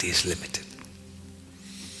capacity is limited.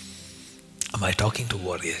 Am I talking to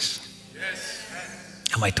warriors?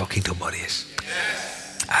 Yes. Am I talking to warriors?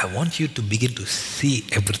 Yes. I want you to begin to see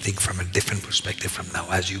everything from a different perspective from now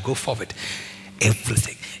as you go forward.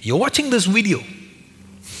 Everything. You're watching this video.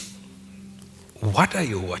 What are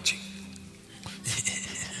you watching?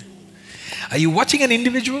 Are you watching an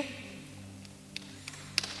individual?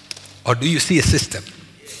 Or do you see a system?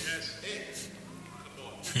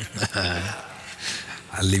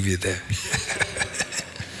 I'll leave you there.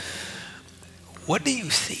 What do you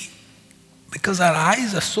see? Because our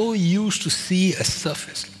eyes are so used to see a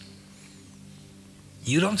surface.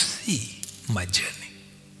 You don't see my journey.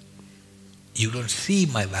 You don't see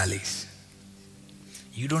my valleys.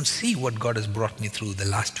 You don't see what God has brought me through the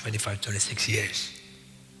last 25, 26 years.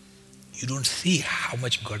 You don't see how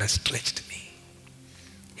much God has stretched me.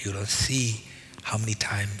 You don't see how many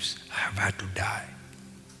times I have had to die.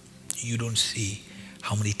 You don't see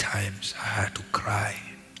how many times I had to cry,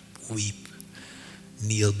 weep,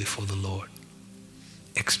 kneel before the Lord,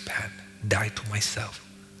 expand, die to myself,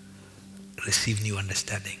 receive new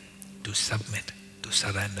understanding, to submit, to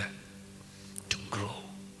surrender, to grow,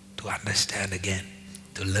 to understand again,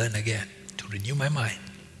 to learn again, to renew my mind,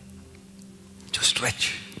 to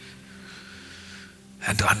stretch,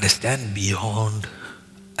 and to understand beyond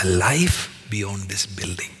a life beyond this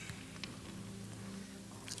building,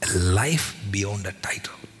 a life beyond a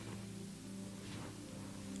title.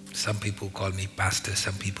 Some people call me pastor,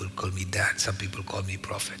 some people call me dad, some people call me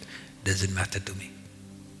prophet. Doesn't matter to me.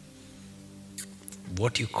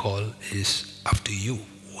 What you call is up to you.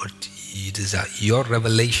 What it is your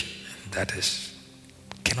revelation that is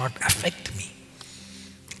cannot affect me,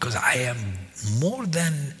 because I am more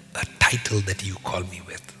than a title that you call me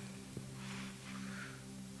with.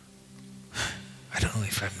 I don't know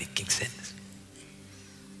if I'm making sense,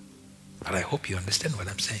 but I hope you understand what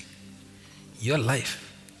I'm saying. Your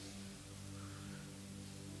life,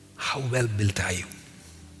 how well built are you?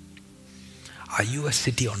 Are you a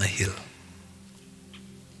city on a hill?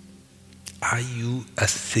 Are you a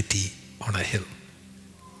city on a hill?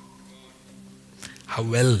 How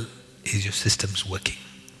well is your systems working?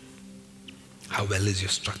 How well is your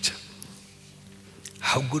structure?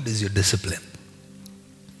 How good is your discipline?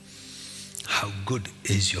 How good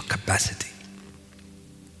is your capacity?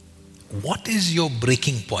 What is your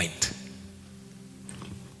breaking point?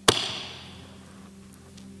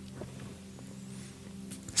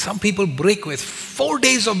 Some people break with 4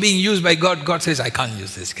 days of being used by God. God says, I can't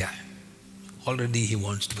use this guy. Already he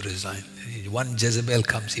wants to resign. One Jezebel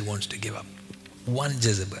comes, he wants to give up. One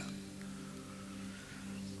Jezebel.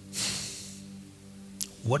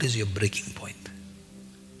 What is your breaking point?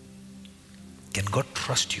 Can God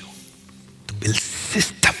trust you to build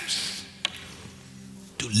systems,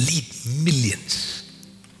 to lead millions?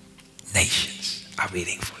 Nations are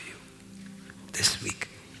waiting for you. This week,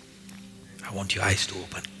 I want your eyes to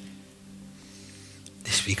open.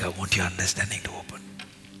 This week, I want your understanding to open.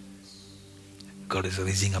 God is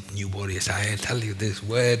raising up new warriors. I tell you this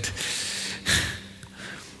word.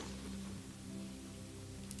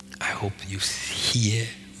 I hope you hear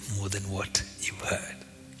more than what you've heard.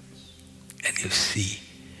 And you see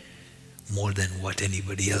more than what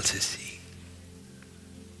anybody else is seeing.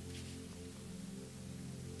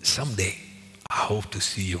 Someday, I hope to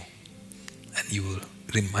see you and you will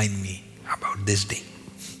remind me about this day.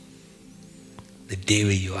 The day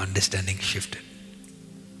where your understanding shifted.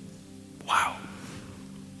 Wow.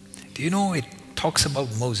 Do you know it talks about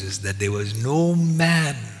Moses that there was no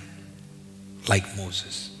man like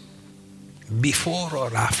Moses before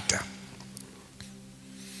or after,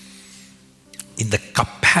 in the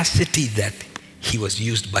capacity that he was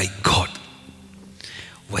used by God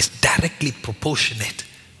was directly proportionate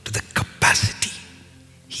to the capacity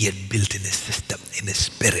he had built in his system, in his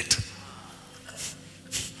spirit.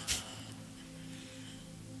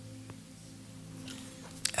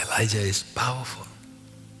 Elijah is powerful,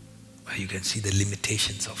 but you can see the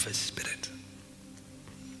limitations of his spirit.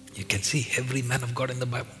 You can see every man of God in the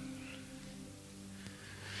Bible.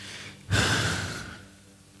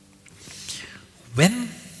 When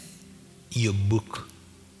your book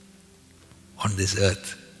on this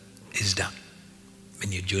earth is done,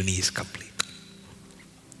 when your journey is complete,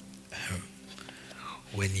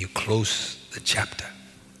 when you close the chapter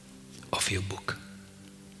of your book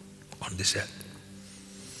on this earth,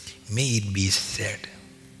 may it be said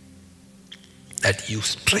that you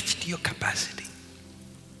stretched your capacity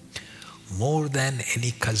more than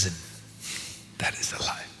any cousin that is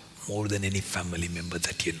alive, more than any family member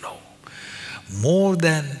that you know, more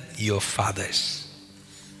than your fathers,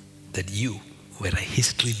 that you were a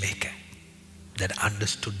history maker that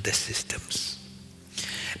understood the systems.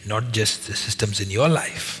 Not just the systems in your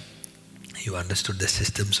life, you understood the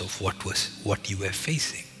systems of what you were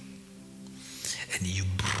facing. And you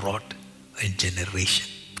brought a generation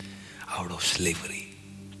out of slavery,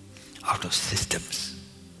 out of systems,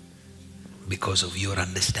 because of your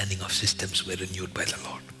understanding of systems were renewed by the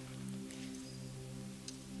Lord.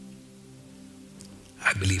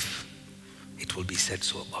 I believe it will be said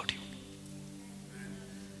so about you.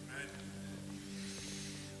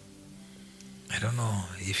 I don't know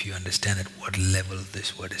if you understand at what level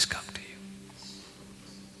this word has come to you.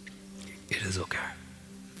 is okay.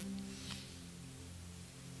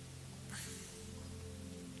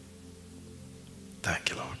 Thank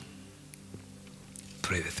you, Lord.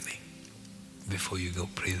 Pray with me. Before you go,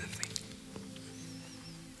 pray with me.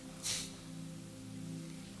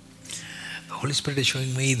 The Holy Spirit is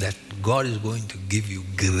showing me that God is going to give you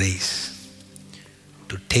grace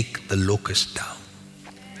to take the locust down.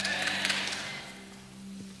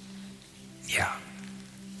 Yeah.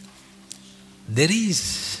 There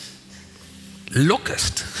is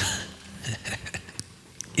locust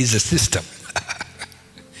is a system.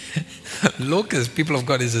 Locust, people of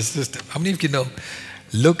God, is a system. How many of you know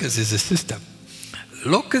locust is a system?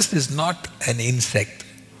 Locust is not an insect.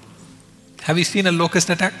 Have you seen a locust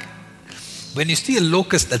attack? When you see a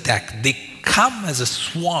locust attack, they come as a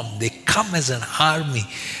swarm, they come as an army.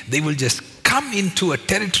 They will just come into a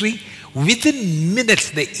territory. Within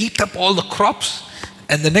minutes, they eat up all the crops,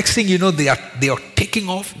 and the next thing you know, they are taking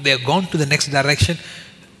off, they are gone to the next direction.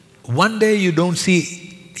 One day you don't see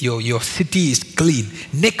your city is clean.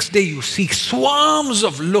 Next day you see swarms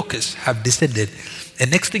of locusts have descended. And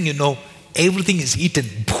next thing you know, everything is eaten.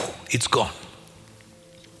 It's gone.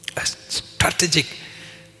 A strategic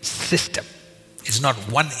system. It's not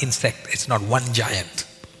one insect. It's not one giant.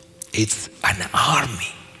 It's an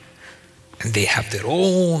army. And they have their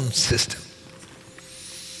own system.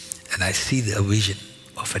 And I see the vision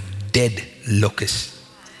of a dead locust.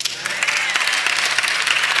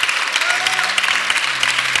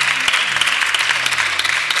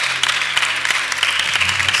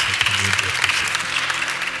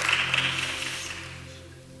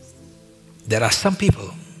 There are some people,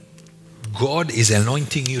 God is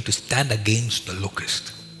anointing you to stand against the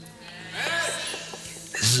locust.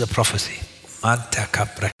 This is a prophecy.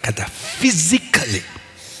 Physically,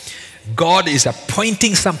 God is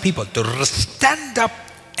appointing some people to stand up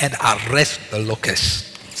and arrest the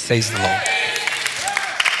locust, says the Lord.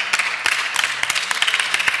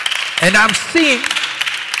 And I'm seeing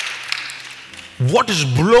what is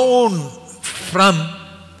blown from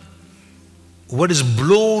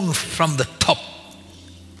the top,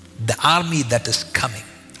 the army that is coming.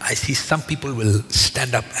 I see some people will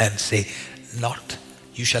stand up and say,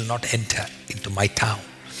 you shall not enter into my town.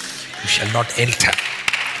 You shall not enter.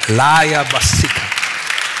 Laya basika.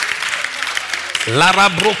 Lara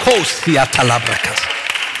brokosia talabrakas.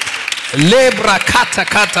 Lebra kata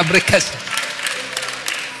kata brekas.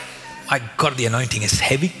 My God, the anointing is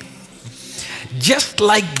heavy. Just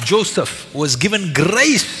like Joseph was given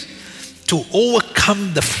grace to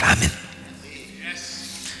overcome the famine.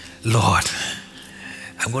 Lord,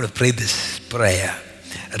 I'm going to pray this prayer.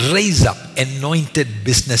 Raise up anointed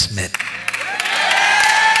businessmen.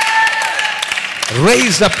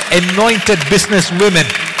 Raise up anointed businesswomen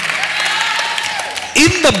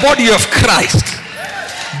in the body of Christ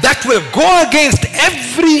that will go against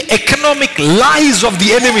every economic lies of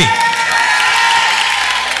the enemy.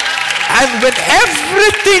 And when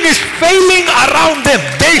everything is failing around them,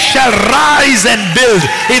 they shall rise and build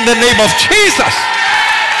in the name of Jesus.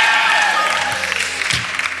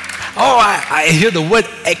 Oh, I hear the word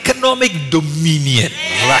economic dominion.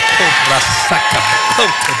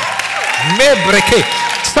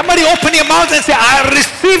 Somebody open your mouth and say, I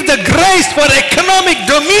receive the grace for economic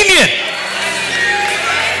dominion.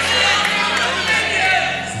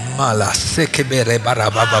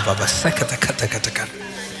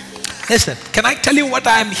 Listen, can I tell you what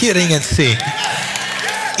I am hearing and seeing?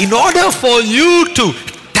 In order for you to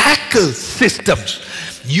tackle systems,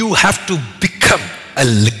 you have to become a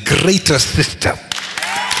greater system.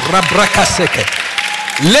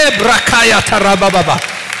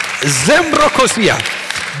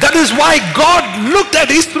 That is why God looked at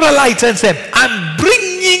Israelites and said, I'm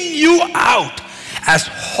bringing you out as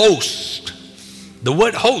host. The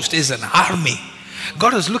word host is an army.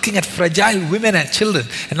 God was looking at fragile women and children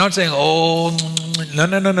and not saying, oh,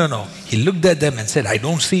 no. He looked at them and said, I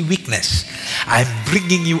don't see weakness. I'm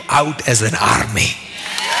bringing you out as an army.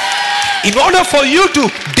 In order for you to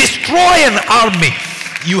destroy an army,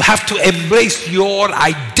 you have to embrace your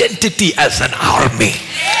identity as an army.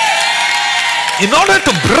 In order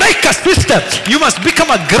to break a system, you must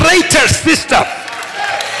become a greater system.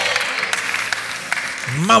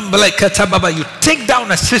 You take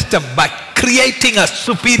down a system by creating a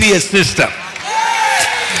superior system.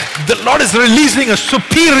 The Lord is releasing a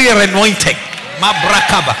superior anointing.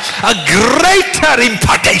 A greater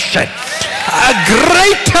impartation. A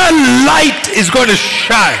greater light is going to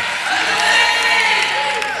shine.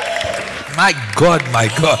 My God.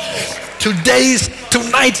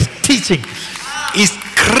 Tonight's teaching is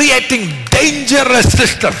creating dangerous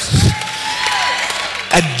systems.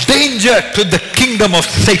 a danger to the kingdom of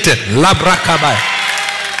Satan. Labrakabai.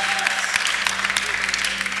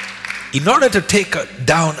 In order to take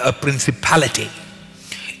down a principality,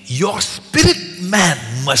 your spirit man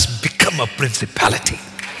must become a principality.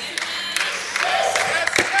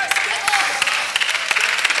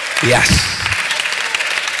 Yes.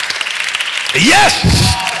 Yes.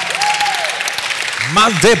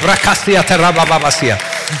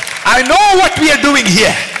 I know what we are doing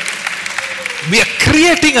here. We are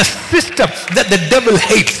creating a system that the devil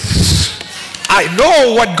hates. I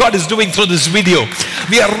know what God is doing through this video.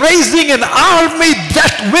 We are raising an army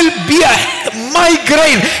that will be a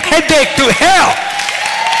migraine headache to hell.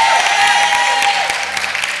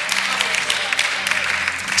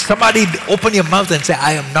 Somebody open your mouth and say,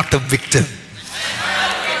 I am not a victim.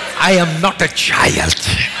 I am not a child.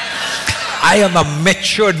 I am a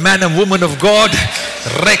matured man and woman of God.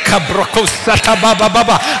 I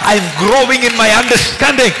am growing in my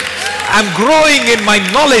understanding. I'm growing in my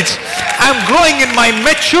knowledge. I'm growing in my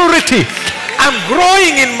maturity. I'm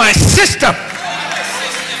growing in my system.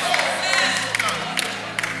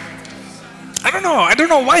 I don't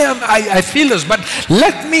know why I feel this, but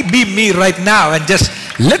let me be me right now and just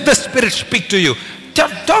let the Spirit speak to you.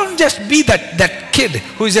 Don't just be that kid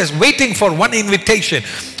who is just waiting for one invitation,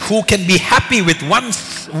 who can be happy with one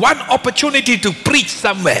opportunity to preach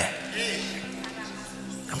somewhere.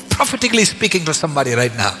 I'm prophetically speaking to somebody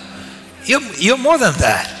right now. You're more than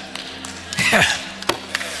that.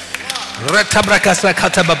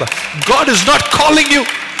 God is not calling you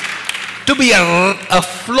to be a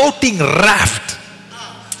floating raft.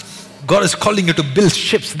 God is calling you to build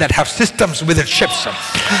ships that have systems within ships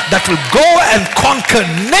that will go and conquer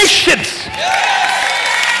nations.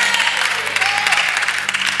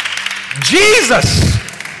 Jesus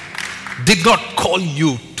did not call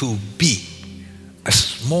you to be a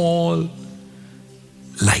small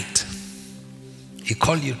light. He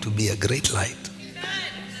called you to be a great light.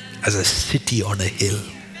 As a city on a hill.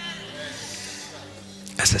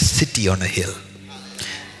 As a city on a hill.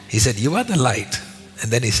 He said, you are the light.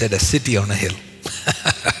 And then he said, a city on a hill.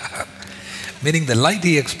 Meaning the light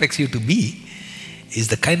he expects you to be is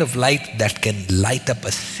the kind of light that can light up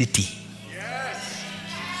a city.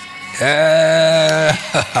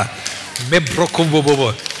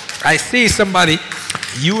 I see somebody,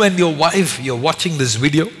 you and your wife, you're watching this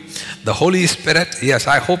video. The Holy Spirit, yes,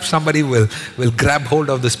 I hope somebody will grab hold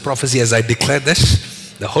of this prophecy as I declare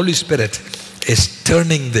this. The Holy Spirit is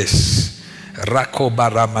turning this.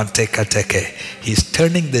 He's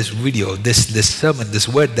turning this video, this sermon, this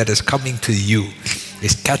word that is coming to you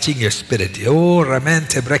is catching your spirit. You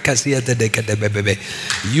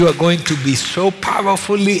are going to be so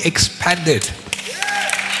powerfully expanded.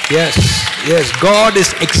 Yes, God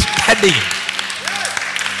is expanding.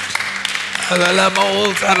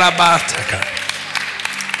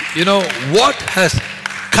 You know what has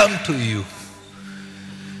come to you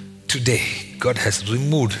today? God has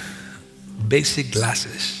removed basic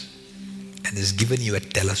glasses and has given you a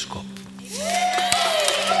telescope.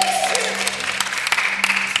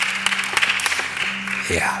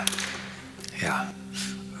 Yeah.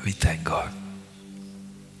 We thank God.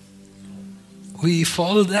 We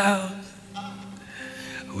fall down.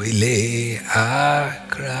 We lay our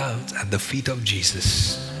crowns at the feet of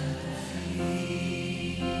Jesus.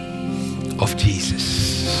 Of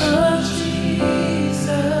Jesus.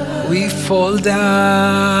 We fall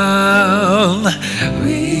down.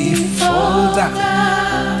 We fall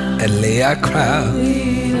down. And lay our crowns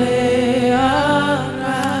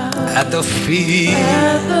at the feet.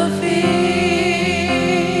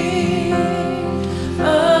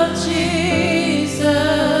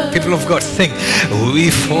 People of God, sing. We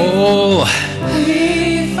fall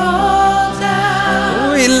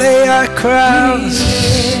down. We lay our crowns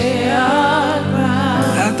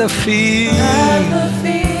at the feet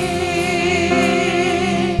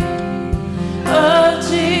of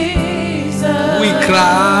Jesus. We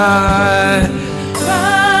cry.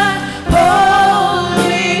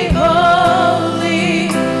 Holy, holy,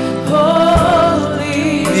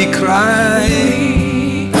 holy. We cry.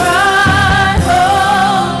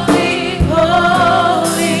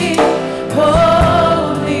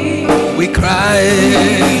 We cry,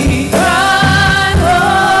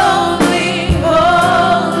 holy,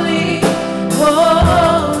 holy,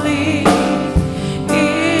 holy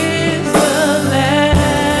is the Lamb.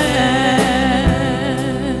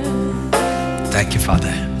 Thank you,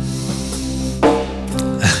 Father.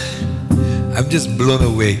 I'm just blown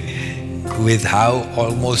away with how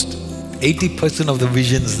almost 80% of the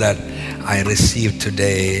visions that I received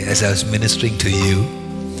today as I was ministering to you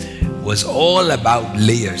was all about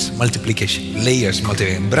layers, multiplication, layers,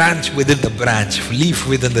 multiplication, branch within the branch, leaf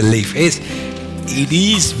within the leaf. It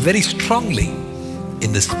is very strongly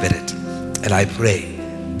in the spirit. And I pray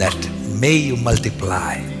that may you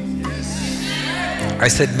multiply. I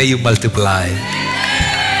said, may you multiply.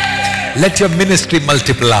 Let your ministry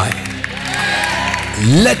multiply.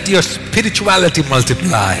 Let your spirituality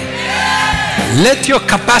multiply. Let your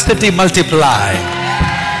capacity multiply.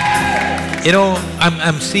 You know,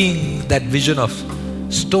 I'm seeing that vision of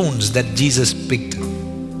stones that Jesus picked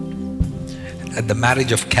at the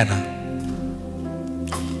marriage of Cana.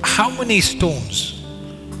 How many stones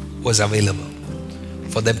was available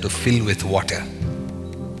for them to fill with water?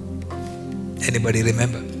 Anybody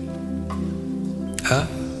remember? Huh?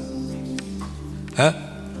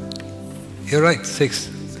 You're right, 6.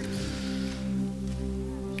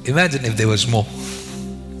 Imagine if there was more.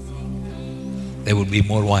 There would be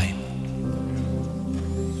more wine.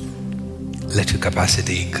 Let your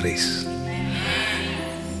capacity increase.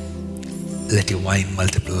 Let your wine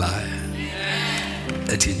multiply.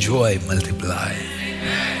 Let your joy multiply.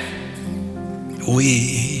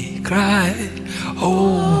 We cry,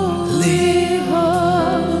 holy,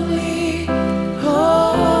 Holy,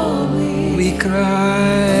 holy, we cry.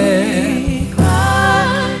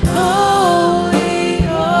 holy,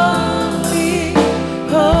 holy,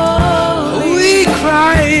 holy, We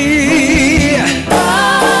cry,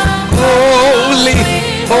 holy,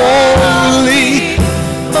 holy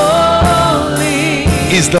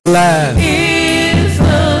holy is the Lamb. is the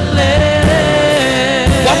Lamb.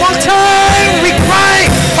 One more time, we cry,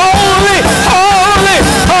 holy, holy,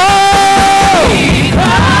 holy,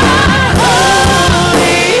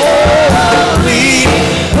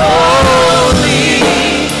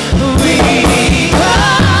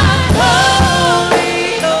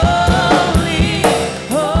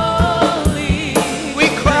 we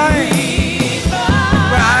cry,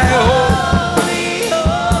 cry,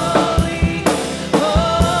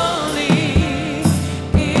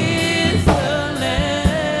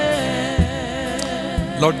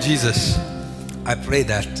 Lord Jesus, I pray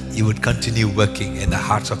that you would continue working in the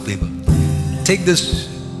hearts of people. Take this,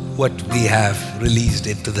 what we have released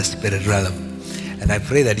into the spirit realm, and I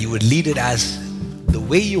pray that you would lead it as the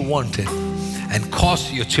way you want it and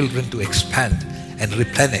cause your children to expand and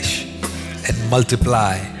replenish and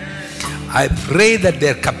multiply. I pray that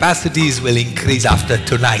their capacities will increase after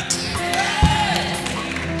tonight.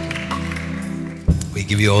 We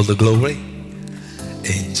give you all the glory.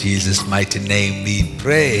 In Jesus' mighty name we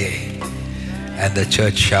pray. And the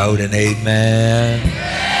church shout an amen.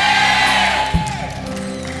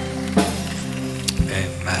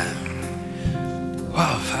 Amen.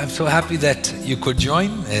 Wow, I'm so happy that you could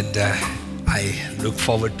join, and I look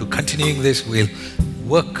forward to continuing this.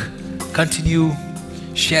 We'll continue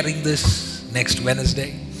sharing this next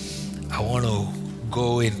Wednesday. I want to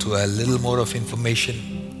go into a little more of information.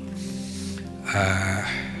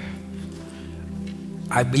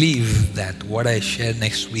 I believe that what I share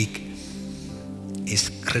next week is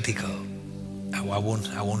critical. I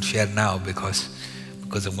won't share now because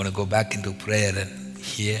I'm going to go back into prayer and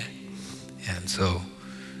hear, and so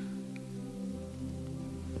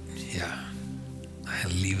yeah,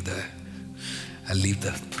 I'll leave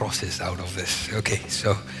the process out of this. Okay,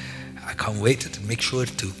 so I can't wait to make sure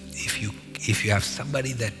to, if you have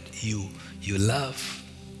somebody that you love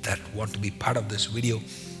that want to be part of this video,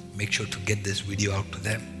 make sure to get this video out to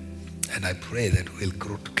them. And I pray that we'll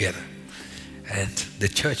grow together. And the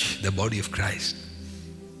church, the body of Christ,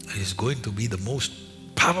 is going to be the most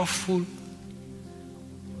powerful,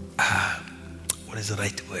 what is the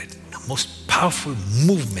right word? The most powerful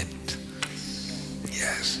movement.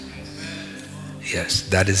 Yes. Yes,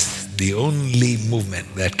 that is the only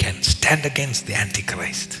movement that can stand against the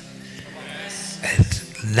Antichrist.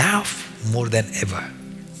 And now, more than ever,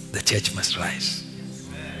 the church must rise.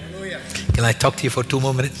 Can I talk to you for 2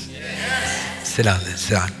 more minutes? Yes. Sit down then,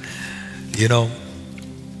 sit down. You know,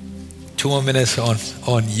 2 more minutes on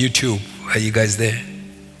YouTube. Are you guys there?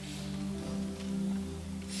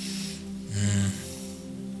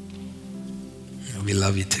 We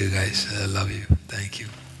love you too, guys. I love you. Thank you.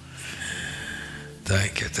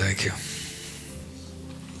 Thank you, thank you.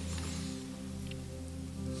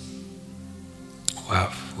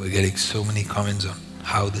 Wow, we're getting so many comments on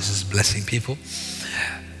how this is blessing people.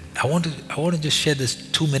 I want to just share this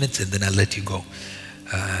 2 minutes and then I'll let you go.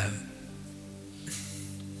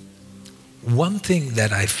 One thing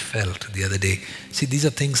that I felt the other day, see, these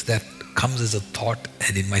are things that comes as a thought,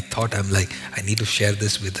 and in my thought I'm like, I need to share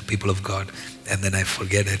this with the people of God, and then I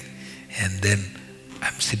forget it, and then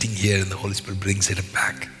I'm sitting here and the Holy Spirit brings it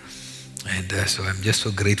back. And so I'm just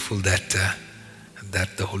so grateful that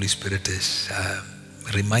that the Holy Spirit is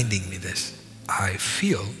reminding me this. I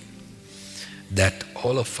feel that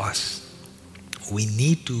all of us, we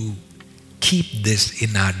need to keep this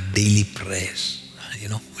in our daily prayers. You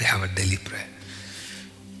know, we have a daily prayer.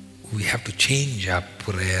 We have to change our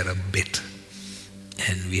prayer a bit.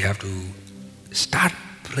 And we have to start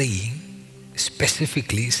praying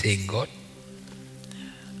specifically saying, God,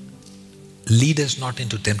 lead us not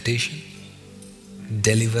into temptation,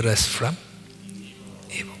 deliver us from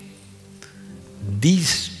evil.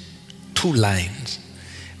 These two lines,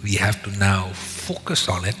 we have to now focus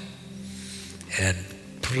on it and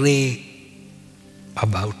pray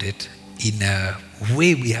about it in a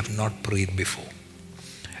way we have not prayed before.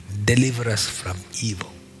 Deliver us from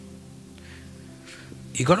evil.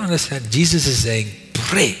 You got to understand, Jesus is saying,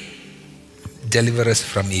 pray, deliver us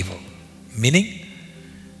from evil. Meaning,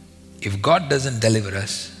 if God doesn't deliver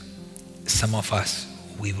us, some of us,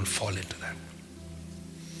 we will fall into that.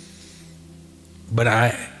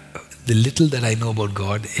 But the little that I know about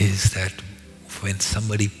God is that when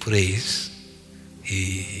somebody prays,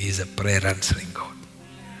 He is a prayer answering God.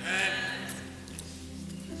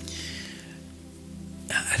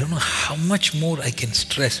 I don't know how much more I can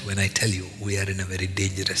stress when I tell you we are in a very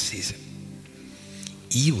dangerous season.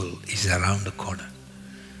 Evil is around the corner.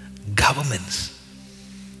 Governments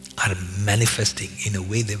are manifesting in a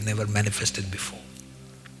way they've never manifested before.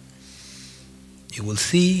 You will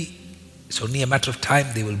see, it's only a matter of time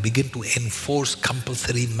they will begin to enforce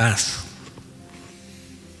compulsory mass.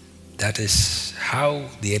 That is how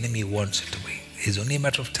the enemy wants it to be. It's only a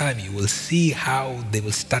matter of time. You will see how they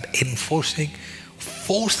will start enforcing,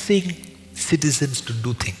 forcing citizens to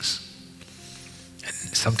do things.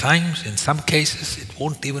 And sometimes, in some cases, it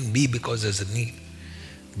won't even be because there's a need,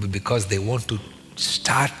 but because they want to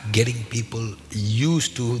start getting people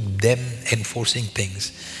used to them enforcing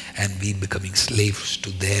things and we becoming slaves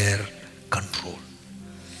to their control.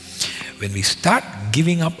 When we start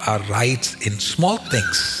giving up our rights in small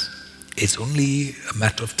things, it's only a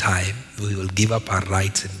matter of time we will give up our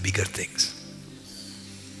rights in bigger things.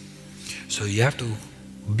 So you have to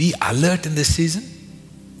be alert in this season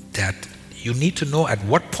that you need to know at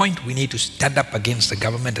what point we need to stand up against the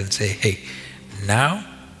government and say, hey, now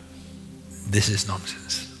this is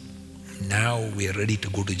nonsense. Now we are ready to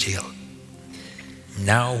go to jail.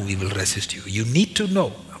 Now we will resist you. You need to know.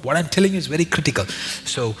 What I'm telling you is very critical.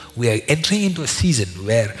 So we are entering into a season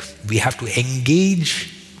where we have to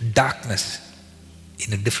engage darkness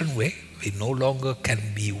in a different way. We no longer can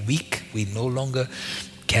be weak. We no longer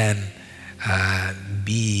can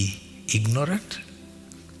be ignorant.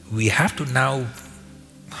 We have to now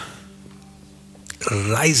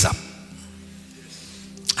rise up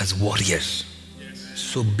as warriors.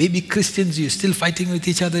 So baby Christians, you're still fighting with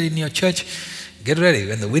each other in your church, get ready.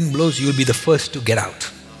 When the wind blows, you'll be the first to get out.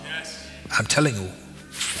 I'm telling you,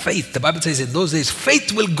 faith, the Bible says in those days,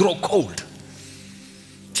 faith will grow cold.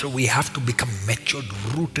 So we have to become matured,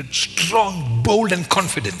 rooted, strong, bold and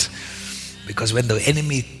confident. Because when the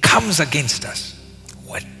enemy comes against us,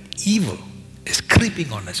 what evil is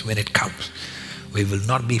creeping on us when it comes, we will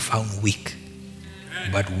not be found weak,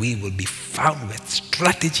 but we will be found with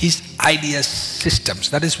strategies, ideas, systems.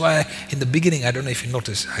 That is why in the beginning, I don't know if you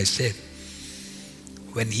noticed, I said,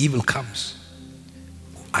 when evil comes,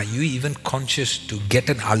 are you even conscious to get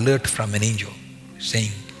an alert from an angel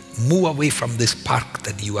saying, move away from this park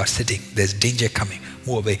that you are sitting, there's danger coming,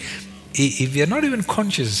 move away. If you're not even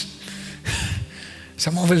conscious,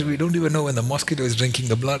 some of us, we don't even know when the mosquito is drinking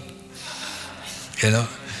the blood. You know,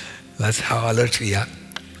 that's how alert we are.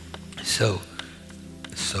 So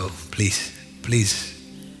please,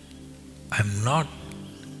 I'm not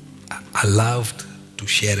allowed to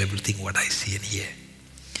share everything what I see and hear.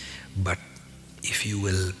 But if you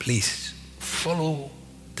will please follow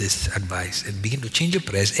this advice and begin to change your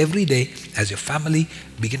prayers every day as your family,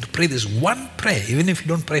 begin to pray this one prayer, even if you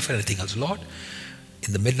don't pray for anything else. Lord,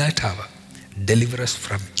 in the midnight hour, deliver us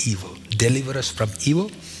from evil. Deliver us from evil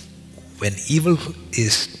when evil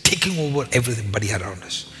is taking over everybody around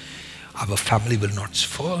us. Our family will not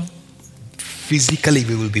fall. Physically,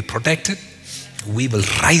 we will be protected. We will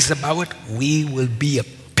rise above it. We will be a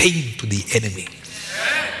pain to the enemy.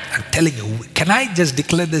 I'm telling you, can I just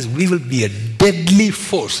declare this? We will be a deadly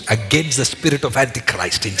force against the spirit of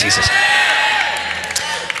Antichrist in Jesus' name.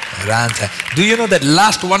 Do you know that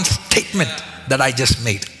last one statement that I just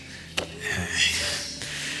made?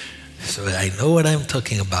 So I know what I'm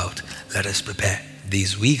talking about. Let us prepare.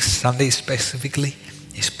 These weeks, Sunday specifically,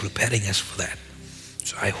 is preparing us for that.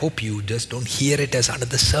 So I hope you just don't hear it as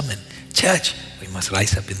another sermon. Church, we must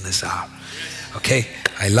rise up in this hour. Okay?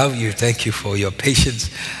 I love you. Thank you for your patience.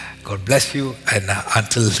 God bless you. And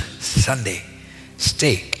until Sunday,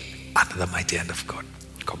 stay under the mighty hand of God.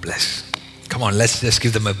 God bless. Come on, let's just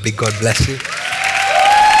give them a big God bless you.